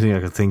 because it's the only thing I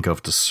could think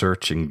of to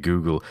search in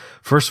Google.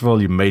 First of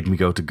all, you made me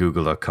go to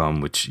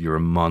google.com, which you're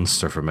a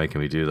monster for making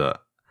me do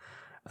that.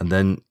 And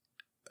then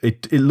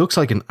it looks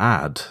like an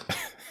ad.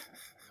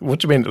 What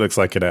do you mean it looks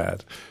like an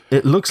ad?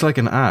 It looks like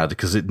an ad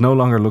because it no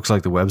longer looks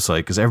like the website,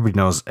 because everybody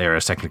knows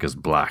ARS Technica is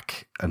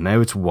black and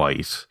now it's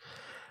white,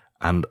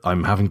 and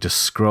I'm having to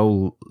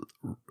scroll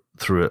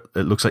through it.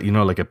 It looks like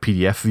like a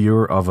PDF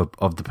viewer of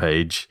the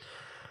page.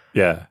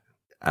 Yeah.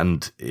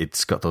 And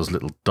it's got those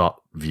little dot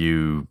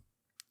view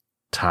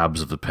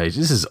tabs of the page.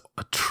 This is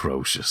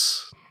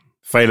atrocious.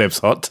 Phelim's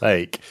hot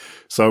take.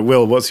 So,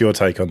 Will, what's your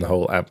take on the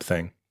whole AMP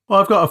thing?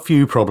 Well, I've got a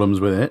few problems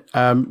with it.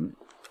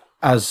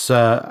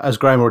 As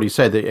Graham already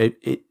said,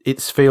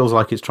 it feels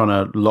like it's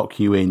trying to lock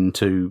you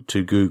into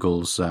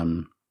Google's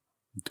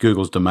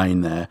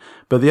domain there.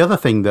 But the other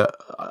thing that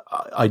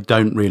I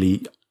don't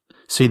really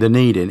see the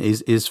need in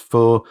is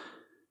for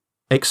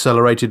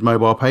accelerated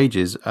mobile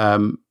pages.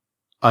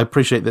 I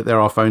appreciate that there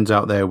are phones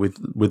out there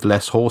with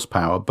less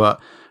horsepower, but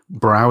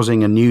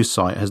browsing a news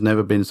site has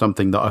never been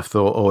something that I've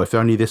thought, if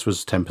only this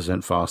was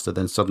 10% faster,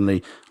 then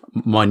suddenly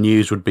my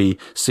news would be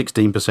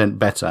 16%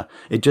 better.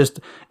 It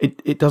just,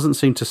 it doesn't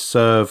seem to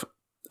serve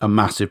a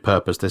massive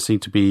purpose. There seem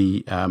to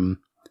be,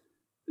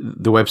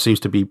 the web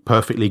seems to be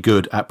perfectly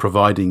good at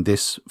providing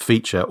this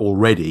feature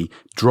already.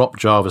 Drop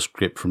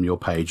JavaScript from your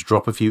page,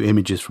 drop a few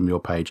images from your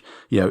page.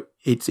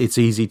 It's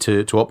easy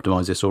to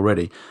optimize this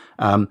already.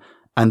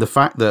 And the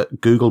fact that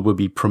Google will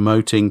be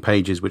promoting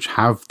pages which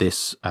have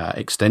this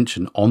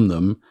extension on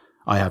them,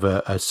 I have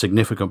a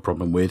significant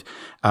problem with.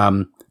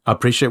 I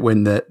appreciate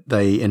when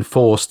they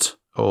enforced,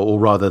 or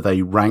rather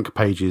they rank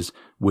pages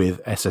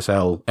with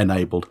SSL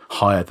enabled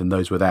higher than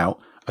those without.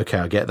 Okay,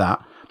 I get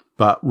that.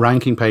 But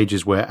ranking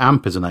pages where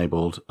AMP is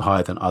enabled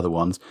higher than other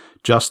ones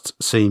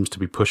just seems to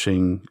be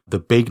pushing the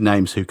big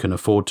names who can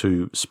afford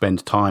to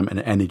spend time and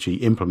energy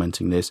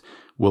implementing this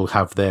will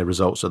have their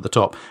results at the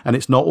top. And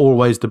it's not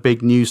always the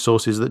big news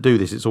sources that do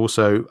this. It's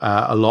also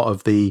a lot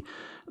of the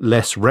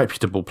less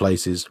reputable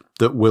places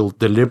that will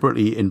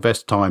deliberately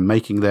invest time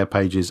making their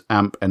pages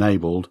AMP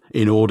enabled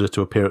in order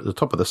to appear at the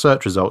top of the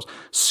search results,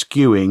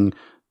 skewing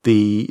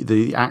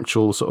the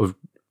actual sort of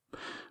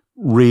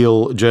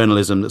real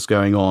journalism that's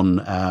going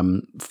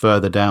on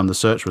further down the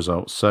search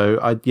results. So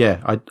I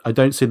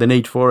don't see the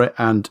need for it,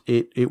 and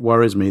it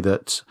worries me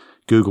that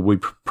Google will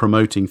be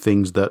promoting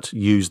things that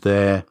use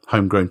their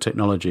homegrown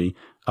technology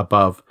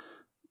above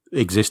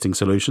existing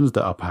solutions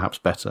that are perhaps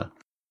better.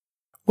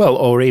 Well,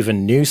 or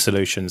even new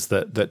solutions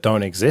that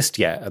don't exist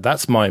yet.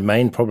 That's my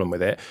main problem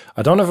with it.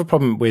 I don't have a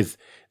problem with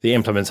the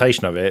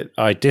implementation of it.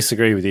 I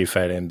disagree with you,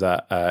 Phelim,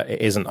 that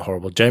it isn't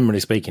horrible.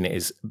 Generally speaking, it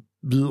is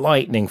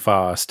lightning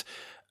fast.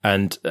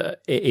 And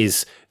it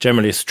is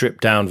generally a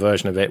stripped down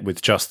version of it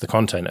with just the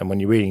content. And when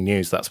you're reading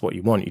news, that's what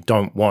you want. You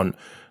don't want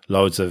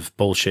loads of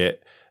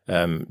bullshit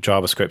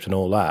JavaScript and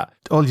all that.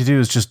 All you do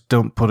is just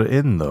don't put it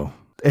in, though.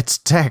 It's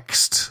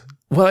text.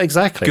 Well,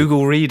 exactly.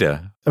 Google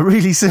Reader. A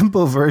really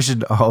simple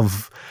version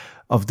of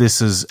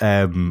this is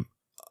my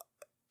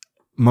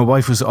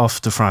wife was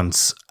off to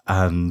France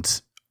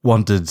and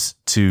wanted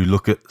to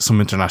look at some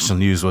international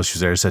news while she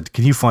was there. Said,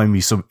 can you find me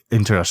some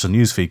international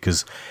news feed?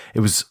 Because it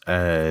was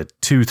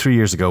 2-3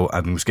 years ago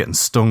and was getting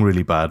stung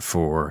really bad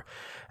for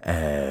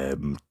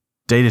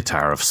data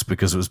tariffs,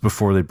 because it was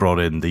before they brought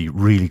in the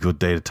really good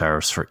data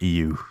tariffs for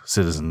EU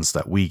citizens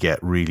that we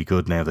get really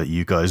good now that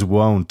you guys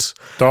won't.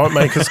 Don't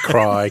make us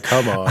cry.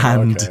 Come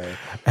on.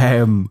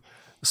 And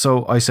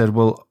so I said,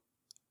 well,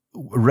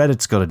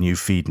 Reddit's got a new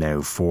feed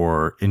now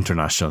for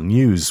international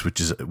news,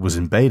 which was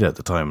in beta at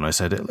the time. And I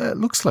said, it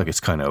looks like it's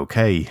kind of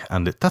okay.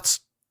 And that's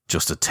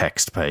just a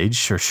text page.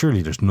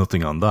 Surely there's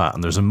nothing on that.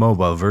 And there's a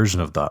mobile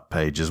version of that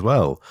page as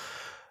well.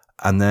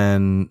 And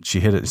then she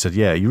hit it and said,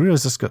 yeah, you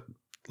realize it's got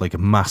like a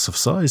massive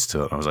size to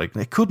it. And I was like,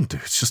 it couldn't do.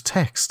 It's just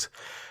text.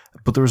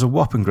 But there was a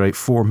whopping great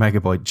 4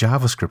 megabyte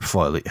JavaScript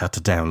file that you had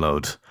to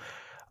download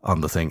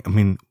on the thing. I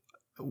mean,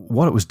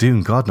 what it was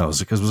doing, God knows,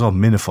 because it was all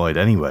minified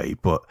anyway.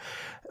 But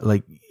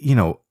like, you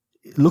know,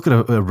 look at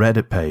a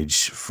Reddit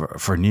page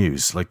for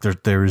news. Like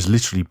there is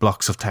literally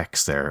blocks of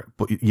text there,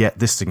 but yet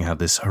this thing had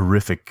this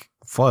horrific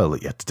file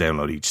that you had to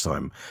download each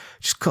time.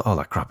 Just cut all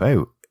that crap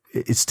out.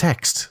 It's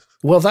text.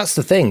 Well, that's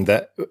the thing,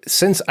 that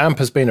since AMP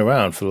has been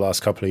around for the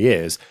last couple of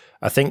years,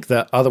 I think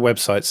that other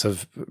websites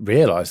have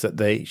realized that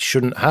they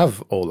shouldn't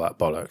have all that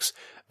bollocks.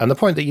 And the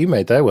point that you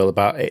made there, Will,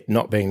 about it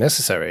not being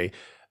necessary,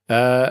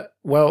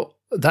 well,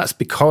 that's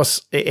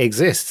because it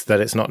exists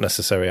that it's not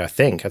necessary, I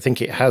think. I think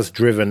it has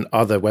driven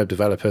other web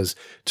developers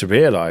to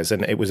realize,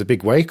 and it was a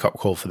big wake-up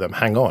call for them,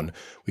 hang on,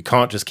 we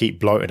can't just keep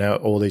bloating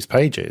out all these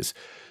pages.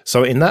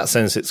 So in that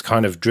sense, it's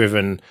kind of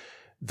driven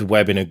the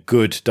web in a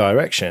good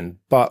direction.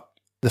 But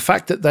the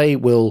fact that they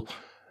will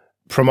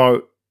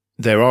promote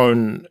their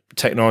own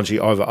technology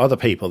over other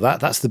people,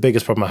 that's the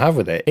biggest problem I have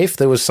with it. If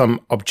there was some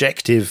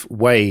objective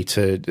way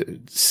to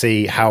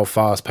see how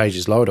fast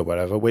pages load or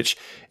whatever, which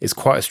is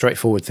quite a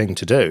straightforward thing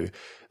to do,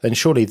 then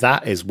surely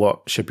that is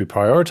what should be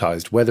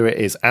prioritized, whether it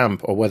is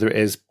AMP or whether it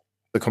is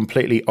a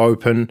completely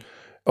open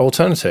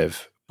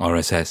alternative.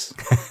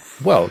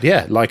 RSS. Well,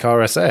 yeah, like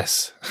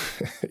RSS.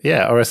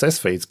 Yeah, RSS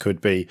feeds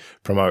could be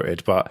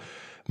promoted, but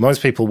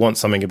most people want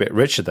something a bit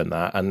richer than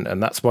that.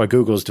 And that's why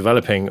Google's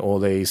developing all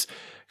these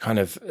kind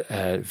of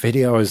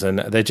videos, and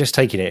they're just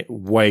taking it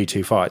way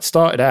too far. It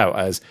started out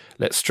as,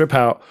 let's strip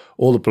out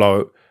all the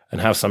bloat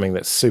and have something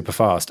that's super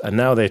fast. And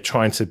now they're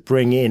trying to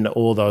bring in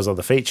all those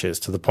other features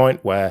to the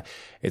point where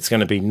it's going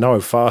to be no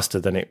faster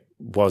than it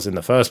was in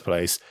the first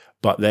place,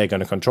 but they're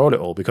going to control it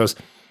all. Because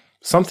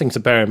something to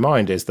bear in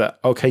mind is that,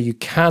 okay, you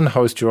can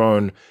host your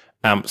own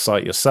AMP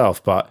site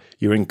yourself, but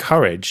you're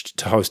encouraged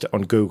to host it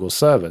on Google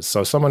servers.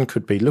 So someone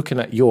could be looking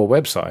at your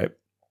website,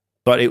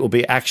 but it will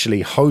be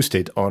actually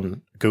hosted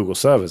on Google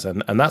servers.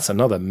 And that's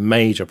another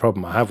major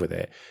problem I have with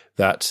it,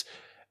 that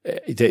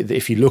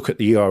if you look at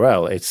the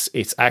URL,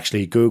 it's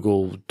actually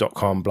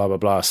google.com, blah, blah,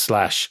 blah,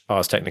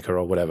 /Ars Technica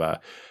or whatever.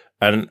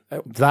 And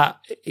that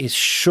is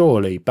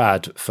surely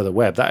bad for the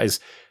web. That is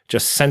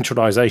just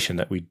centralization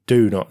that we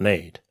do not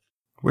need.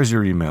 Where's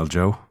your email,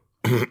 Joe?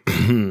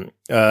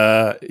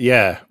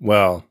 Yeah,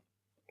 well,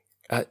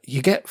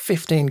 you get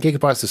 15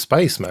 gigabytes of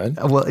space, man.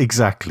 Well,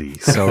 exactly.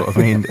 So, I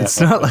mean,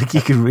 it's not like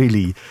you can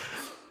really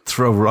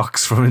throw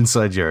rocks from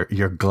inside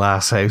your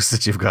glass house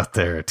that you've got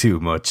there too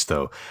much,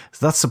 though.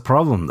 So that's the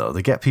problem, though.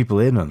 They get people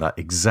in on that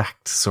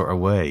exact sort of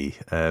way.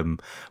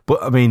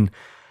 But, I mean,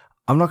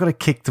 I'm not going to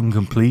kick them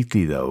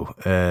completely, though.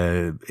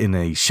 In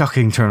a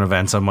shocking turn of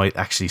events, I might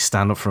actually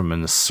stand up for them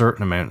in a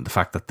certain amount of the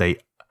fact that they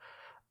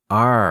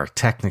are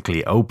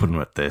technically open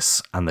with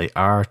this, and they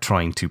are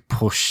trying to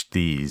push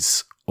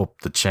these up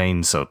the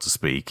chain, so to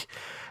speak.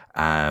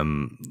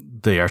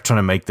 They are trying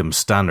to make them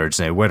standards.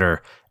 Now,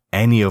 whether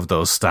any of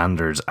those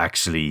standards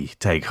actually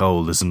take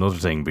hold is another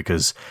thing,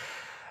 because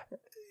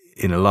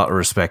in a lot of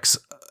respects,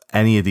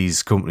 any of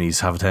these companies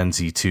have a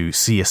tendency to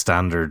see a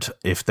standard.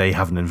 If they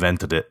haven't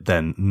invented it,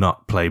 then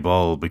not play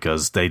ball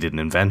because they didn't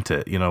invent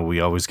it. You know, we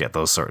always get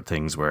those sort of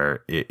things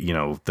where they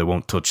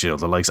won't touch,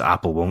 the likes of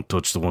Apple won't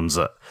touch the ones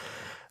that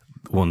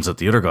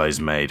the other guys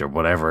made or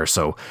whatever.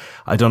 So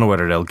I don't know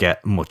whether they'll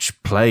get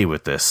much play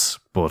with this,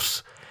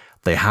 but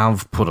they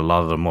have put a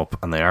lot of them up,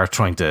 and they are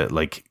trying to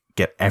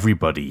get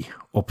everybody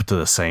up to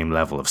the same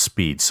level of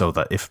speed, so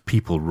that if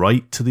people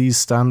write to these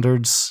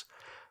standards,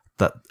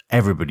 that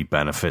everybody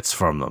benefits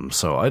from them.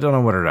 So I don't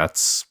know whether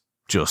that's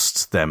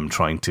just them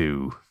trying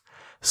to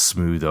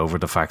smooth over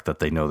the fact that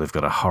they know they've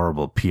got a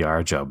horrible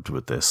PR job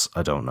with this.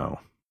 I don't know.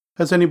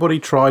 Has anybody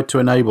tried to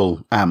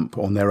enable AMP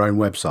on their own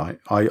website?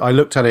 I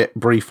looked at it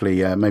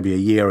briefly maybe a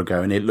year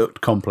ago, and it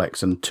looked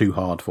complex and too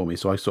hard for me,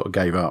 so I sort of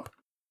gave up.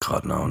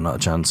 God, no, not a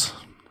chance.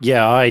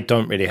 Yeah, I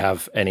don't really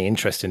have any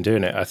interest in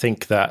doing it. I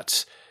think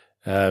that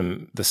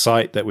the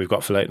site that we've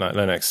got for Late Night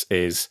Linux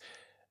is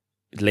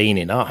lean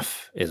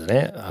enough, isn't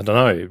it? I don't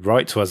know.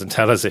 Write to us and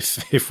tell us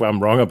if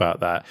I'm wrong about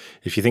that,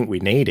 if you think we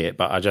need it.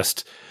 But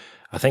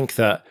I think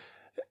that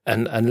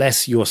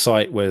unless your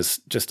site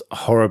was just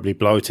horribly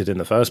bloated in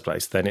the first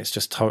place, then it's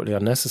just totally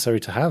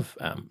unnecessary to have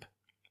AMP.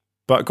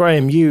 But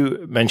Graham,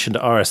 you mentioned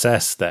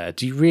RSS there.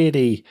 Do you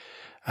really,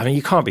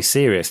 you can't be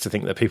serious to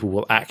think that people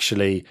will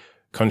actually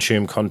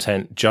consume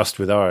content just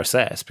with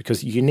RSS,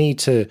 because you need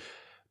to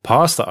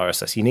pass the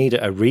RSS. You need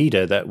a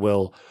reader that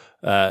will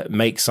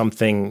make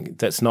something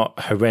that's not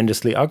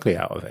horrendously ugly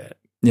out of it.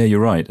 Yeah, you're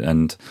right.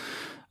 And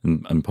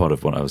part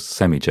of what I was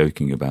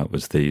semi-joking about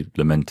was the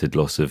lamented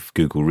loss of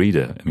Google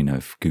Reader.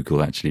 If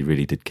Google actually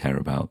really did care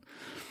about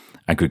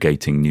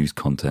aggregating news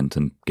content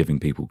and giving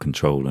people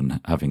control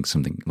and having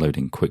something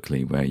loading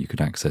quickly where you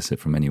could access it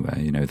from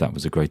anywhere, that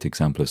was a great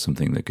example of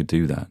something that could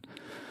do that.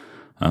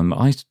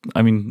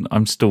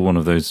 I'm still one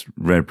of those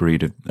rare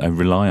breed I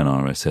rely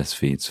on RSS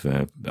feeds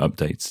for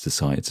updates to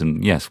sites.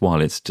 And yes,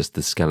 while it's just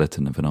the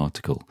skeleton of an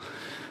article,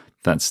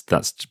 that's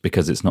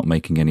because it's not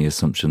making any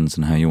assumptions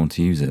on how you want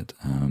to use it.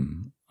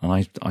 And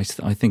I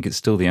think it's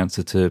still the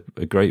answer to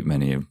a great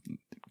many of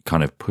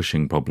kind of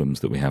pushing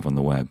problems that we have on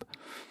the web.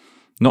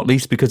 Not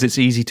least because it's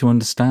easy to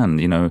understand.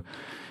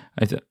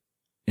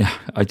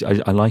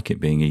 I like it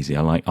being easy.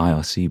 I like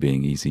IRC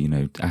being easy.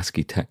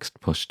 ASCII text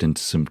pushed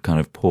into some kind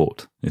of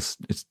port. It's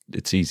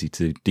easy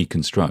to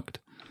deconstruct.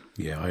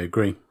 Yeah, I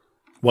agree.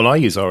 Well, I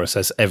use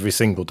RSS every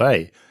single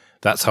day.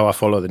 That's how I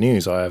follow the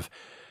news. I have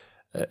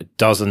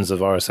dozens of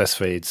RSS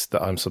feeds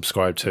that I'm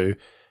subscribed to,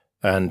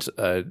 and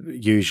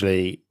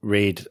usually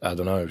read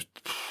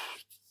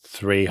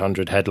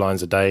 300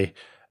 headlines a day.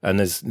 And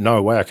there's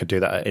no way I could do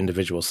that at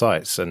individual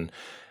sites. And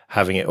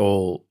having it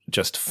all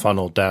just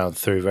funneled down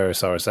through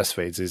various RSS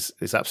feeds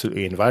is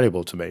absolutely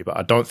invaluable to me. But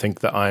I don't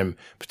think that I'm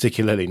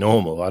particularly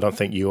normal. I don't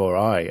think you or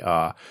I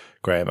are,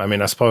 Graham.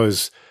 I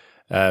suppose,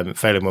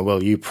 failing my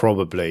will, you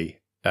probably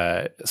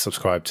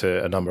subscribe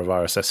to a number of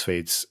RSS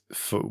feeds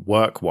for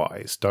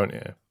work-wise, don't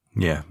you?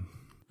 Yeah.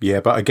 Yeah,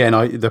 but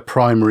again, the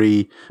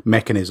primary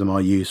mechanism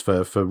I use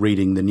for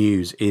reading the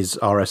news is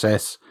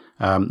RSS.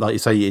 Like you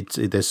say,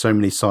 there's so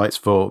many sites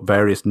for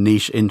various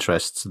niche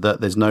interests that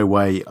there's no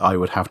way I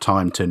would have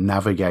time to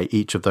navigate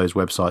each of those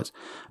websites.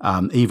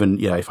 Even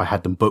if I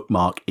had them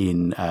bookmarked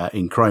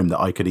in Chrome,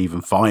 that I could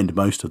even find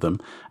most of them.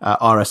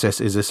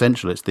 RSS is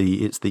essential. It's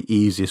the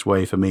easiest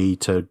way for me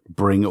to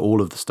bring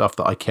all of the stuff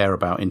that I care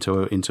about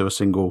into a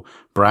single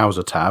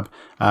browser tab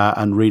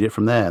and read it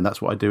from there. And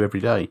that's what I do every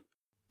day.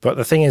 But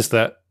the thing is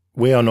that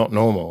we are not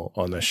normal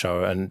on this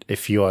show, and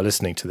if you are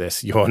listening to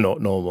this, you are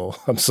not normal.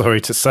 I'm sorry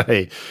to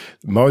say.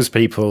 Most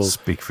people...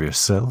 Speak for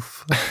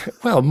yourself.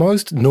 Well,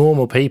 most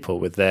normal people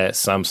with their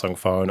Samsung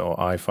phone or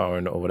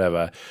iPhone or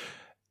whatever,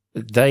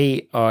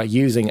 they are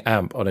using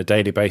AMP on a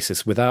daily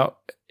basis without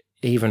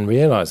even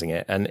realizing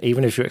it. And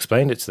even if you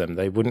explained it to them,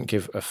 they wouldn't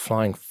give a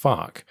flying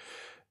fuck.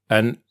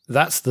 And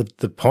that's the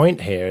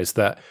point here, is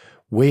that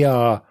we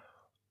are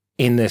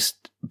in this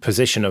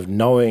position of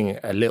knowing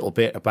a little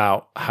bit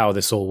about how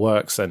this all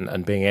works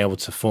and being able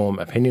to form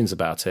opinions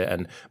about it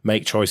and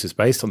make choices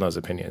based on those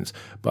opinions.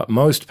 But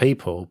most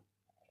people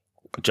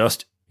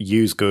just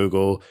use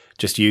Google,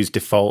 just use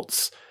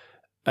defaults.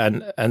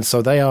 And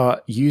so they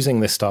are using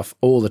this stuff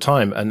all the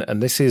time.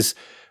 And this is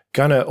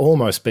going to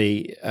almost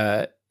be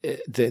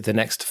the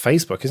next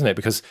Facebook, isn't it?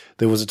 Because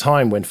there was a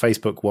time when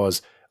Facebook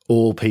was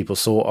all people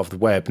saw of the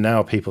web.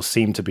 Now people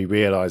seem to be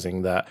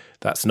realizing that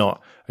that's not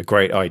a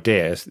great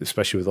idea,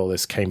 especially with all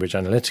this Cambridge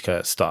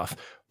Analytica stuff.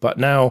 But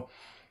now,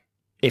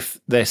 if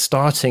they're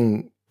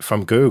starting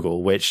from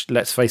Google, which,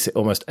 let's face it,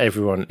 almost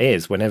everyone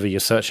is whenever you're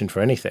searching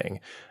for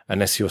anything,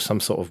 unless you're some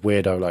sort of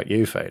weirdo like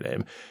you,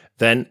 Phelim,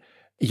 then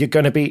you're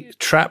going to be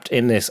trapped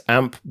in this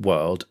AMP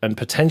world and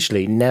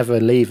potentially never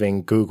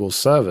leaving Google's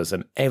servers,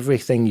 and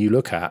everything you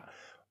look at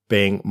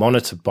being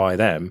monitored by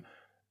them.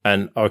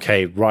 And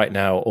okay, right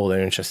now, all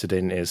they're interested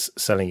in is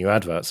selling you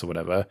adverts or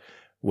whatever,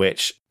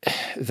 which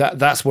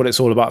that's what it's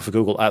all about for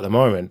Google at the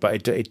moment.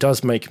 But it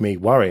does make me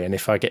worry. And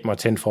if I get my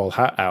tinfoil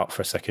hat out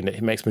for a second,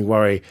 it makes me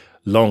worry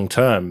long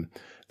term.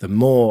 The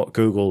more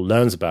Google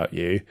learns about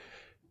you,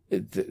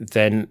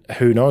 then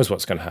who knows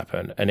what's going to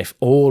happen. And if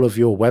all of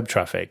your web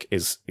traffic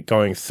is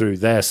going through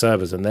their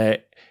servers and they're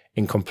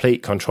in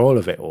complete control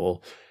of it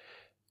all,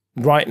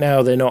 right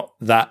now they're not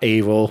that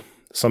evil.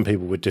 Some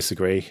people would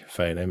disagree,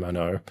 Phelim, I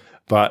know.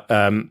 But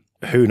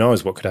who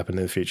knows what could happen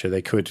in the future.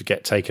 They could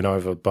get taken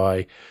over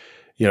by,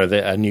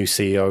 a new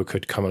CEO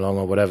could come along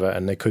or whatever,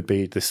 and there could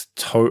be this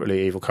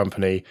totally evil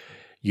company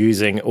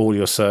using all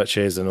your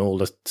searches and all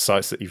the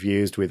sites that you've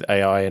used with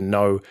AI and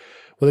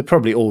they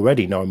probably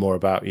already know more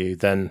about you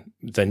than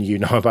you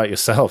know about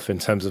yourself in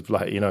terms of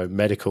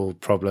medical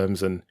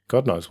problems and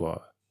God knows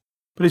what.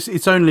 But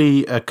it's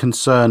only a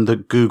concern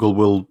that Google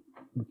will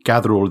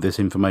gather all of this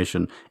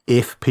information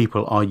if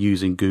people are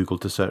using Google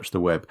to search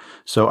the web.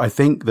 So I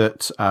think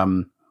that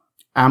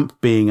AMP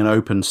being an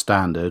open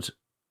standard,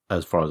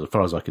 as far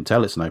as I can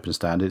tell, it's an open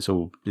standard.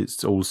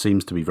 It all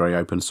seems to be very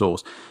open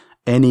source.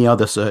 Any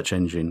other search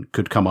engine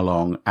could come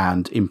along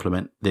and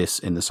implement this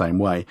in the same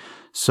way.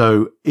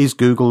 So is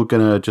Google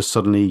going to just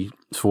suddenly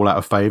fall out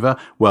of favor?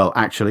 Well,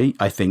 actually,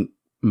 I think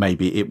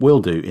maybe it will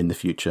do in the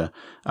future.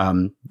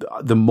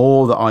 The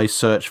more that I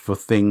search for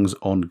things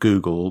on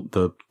Google,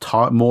 the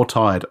more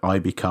tired I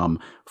become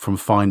from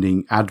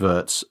finding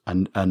adverts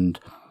and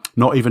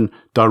not even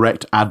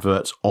direct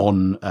adverts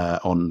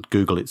on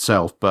Google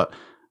itself, but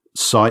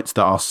sites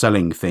that are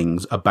selling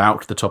things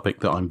about the topic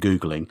that I'm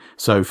Googling.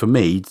 So for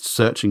me,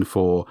 searching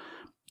for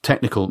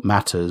technical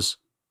matters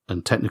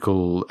and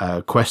technical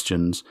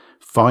questions,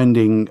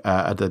 finding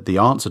the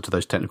answer to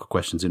those technical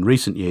questions in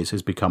recent years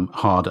has become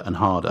harder and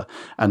harder.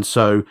 And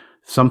so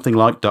something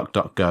like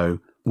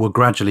DuckDuckGo will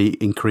gradually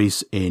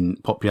increase in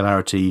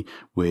popularity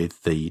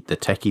with the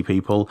techie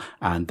people,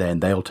 and then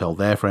they'll tell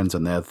their friends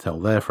and they'll tell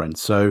their friends.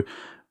 So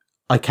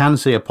I can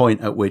see a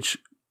point at which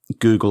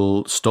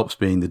Google stops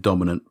being the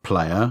dominant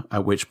player,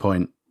 at which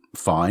point,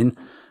 fine.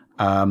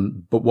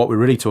 But what we're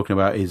really talking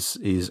about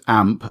is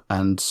AMP.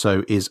 And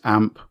so is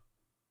AMP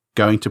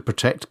going to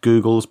protect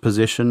Google's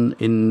position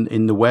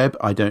in the web?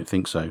 I don't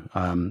think so.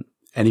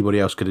 Anybody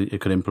else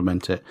could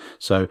implement it.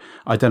 So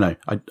I don't know.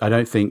 I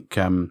don't think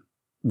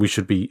we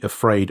should be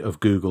afraid of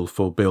Google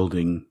for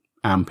building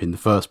AMP in the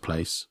first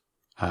place.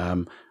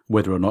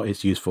 Whether or not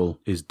it's useful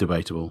is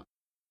debatable.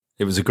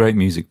 It was a great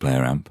music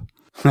player, AMP.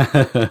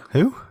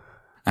 Who?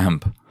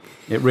 AMP.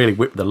 It really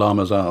whipped the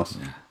llama's ass.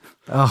 Yeah.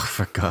 Oh,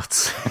 for God's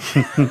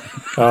sake.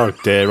 Oh,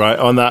 dear. Right.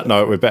 On that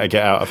note, we better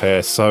get out of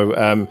here.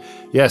 So,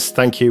 yes,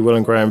 thank you, Will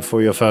and Graham,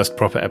 for your first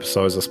proper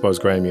episodes. I suppose,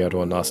 Graham, you had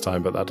one last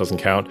time, but that doesn't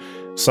count.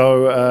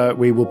 So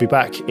we will be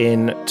back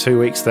in 2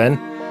 weeks then.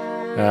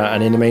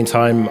 And in the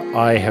meantime,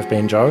 I have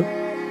been Joe.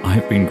 I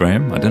have been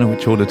Graham. I don't know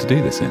which order to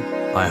do this in.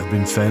 I have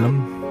been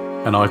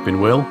Phelim. And I've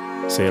been Will.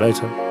 See you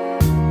later.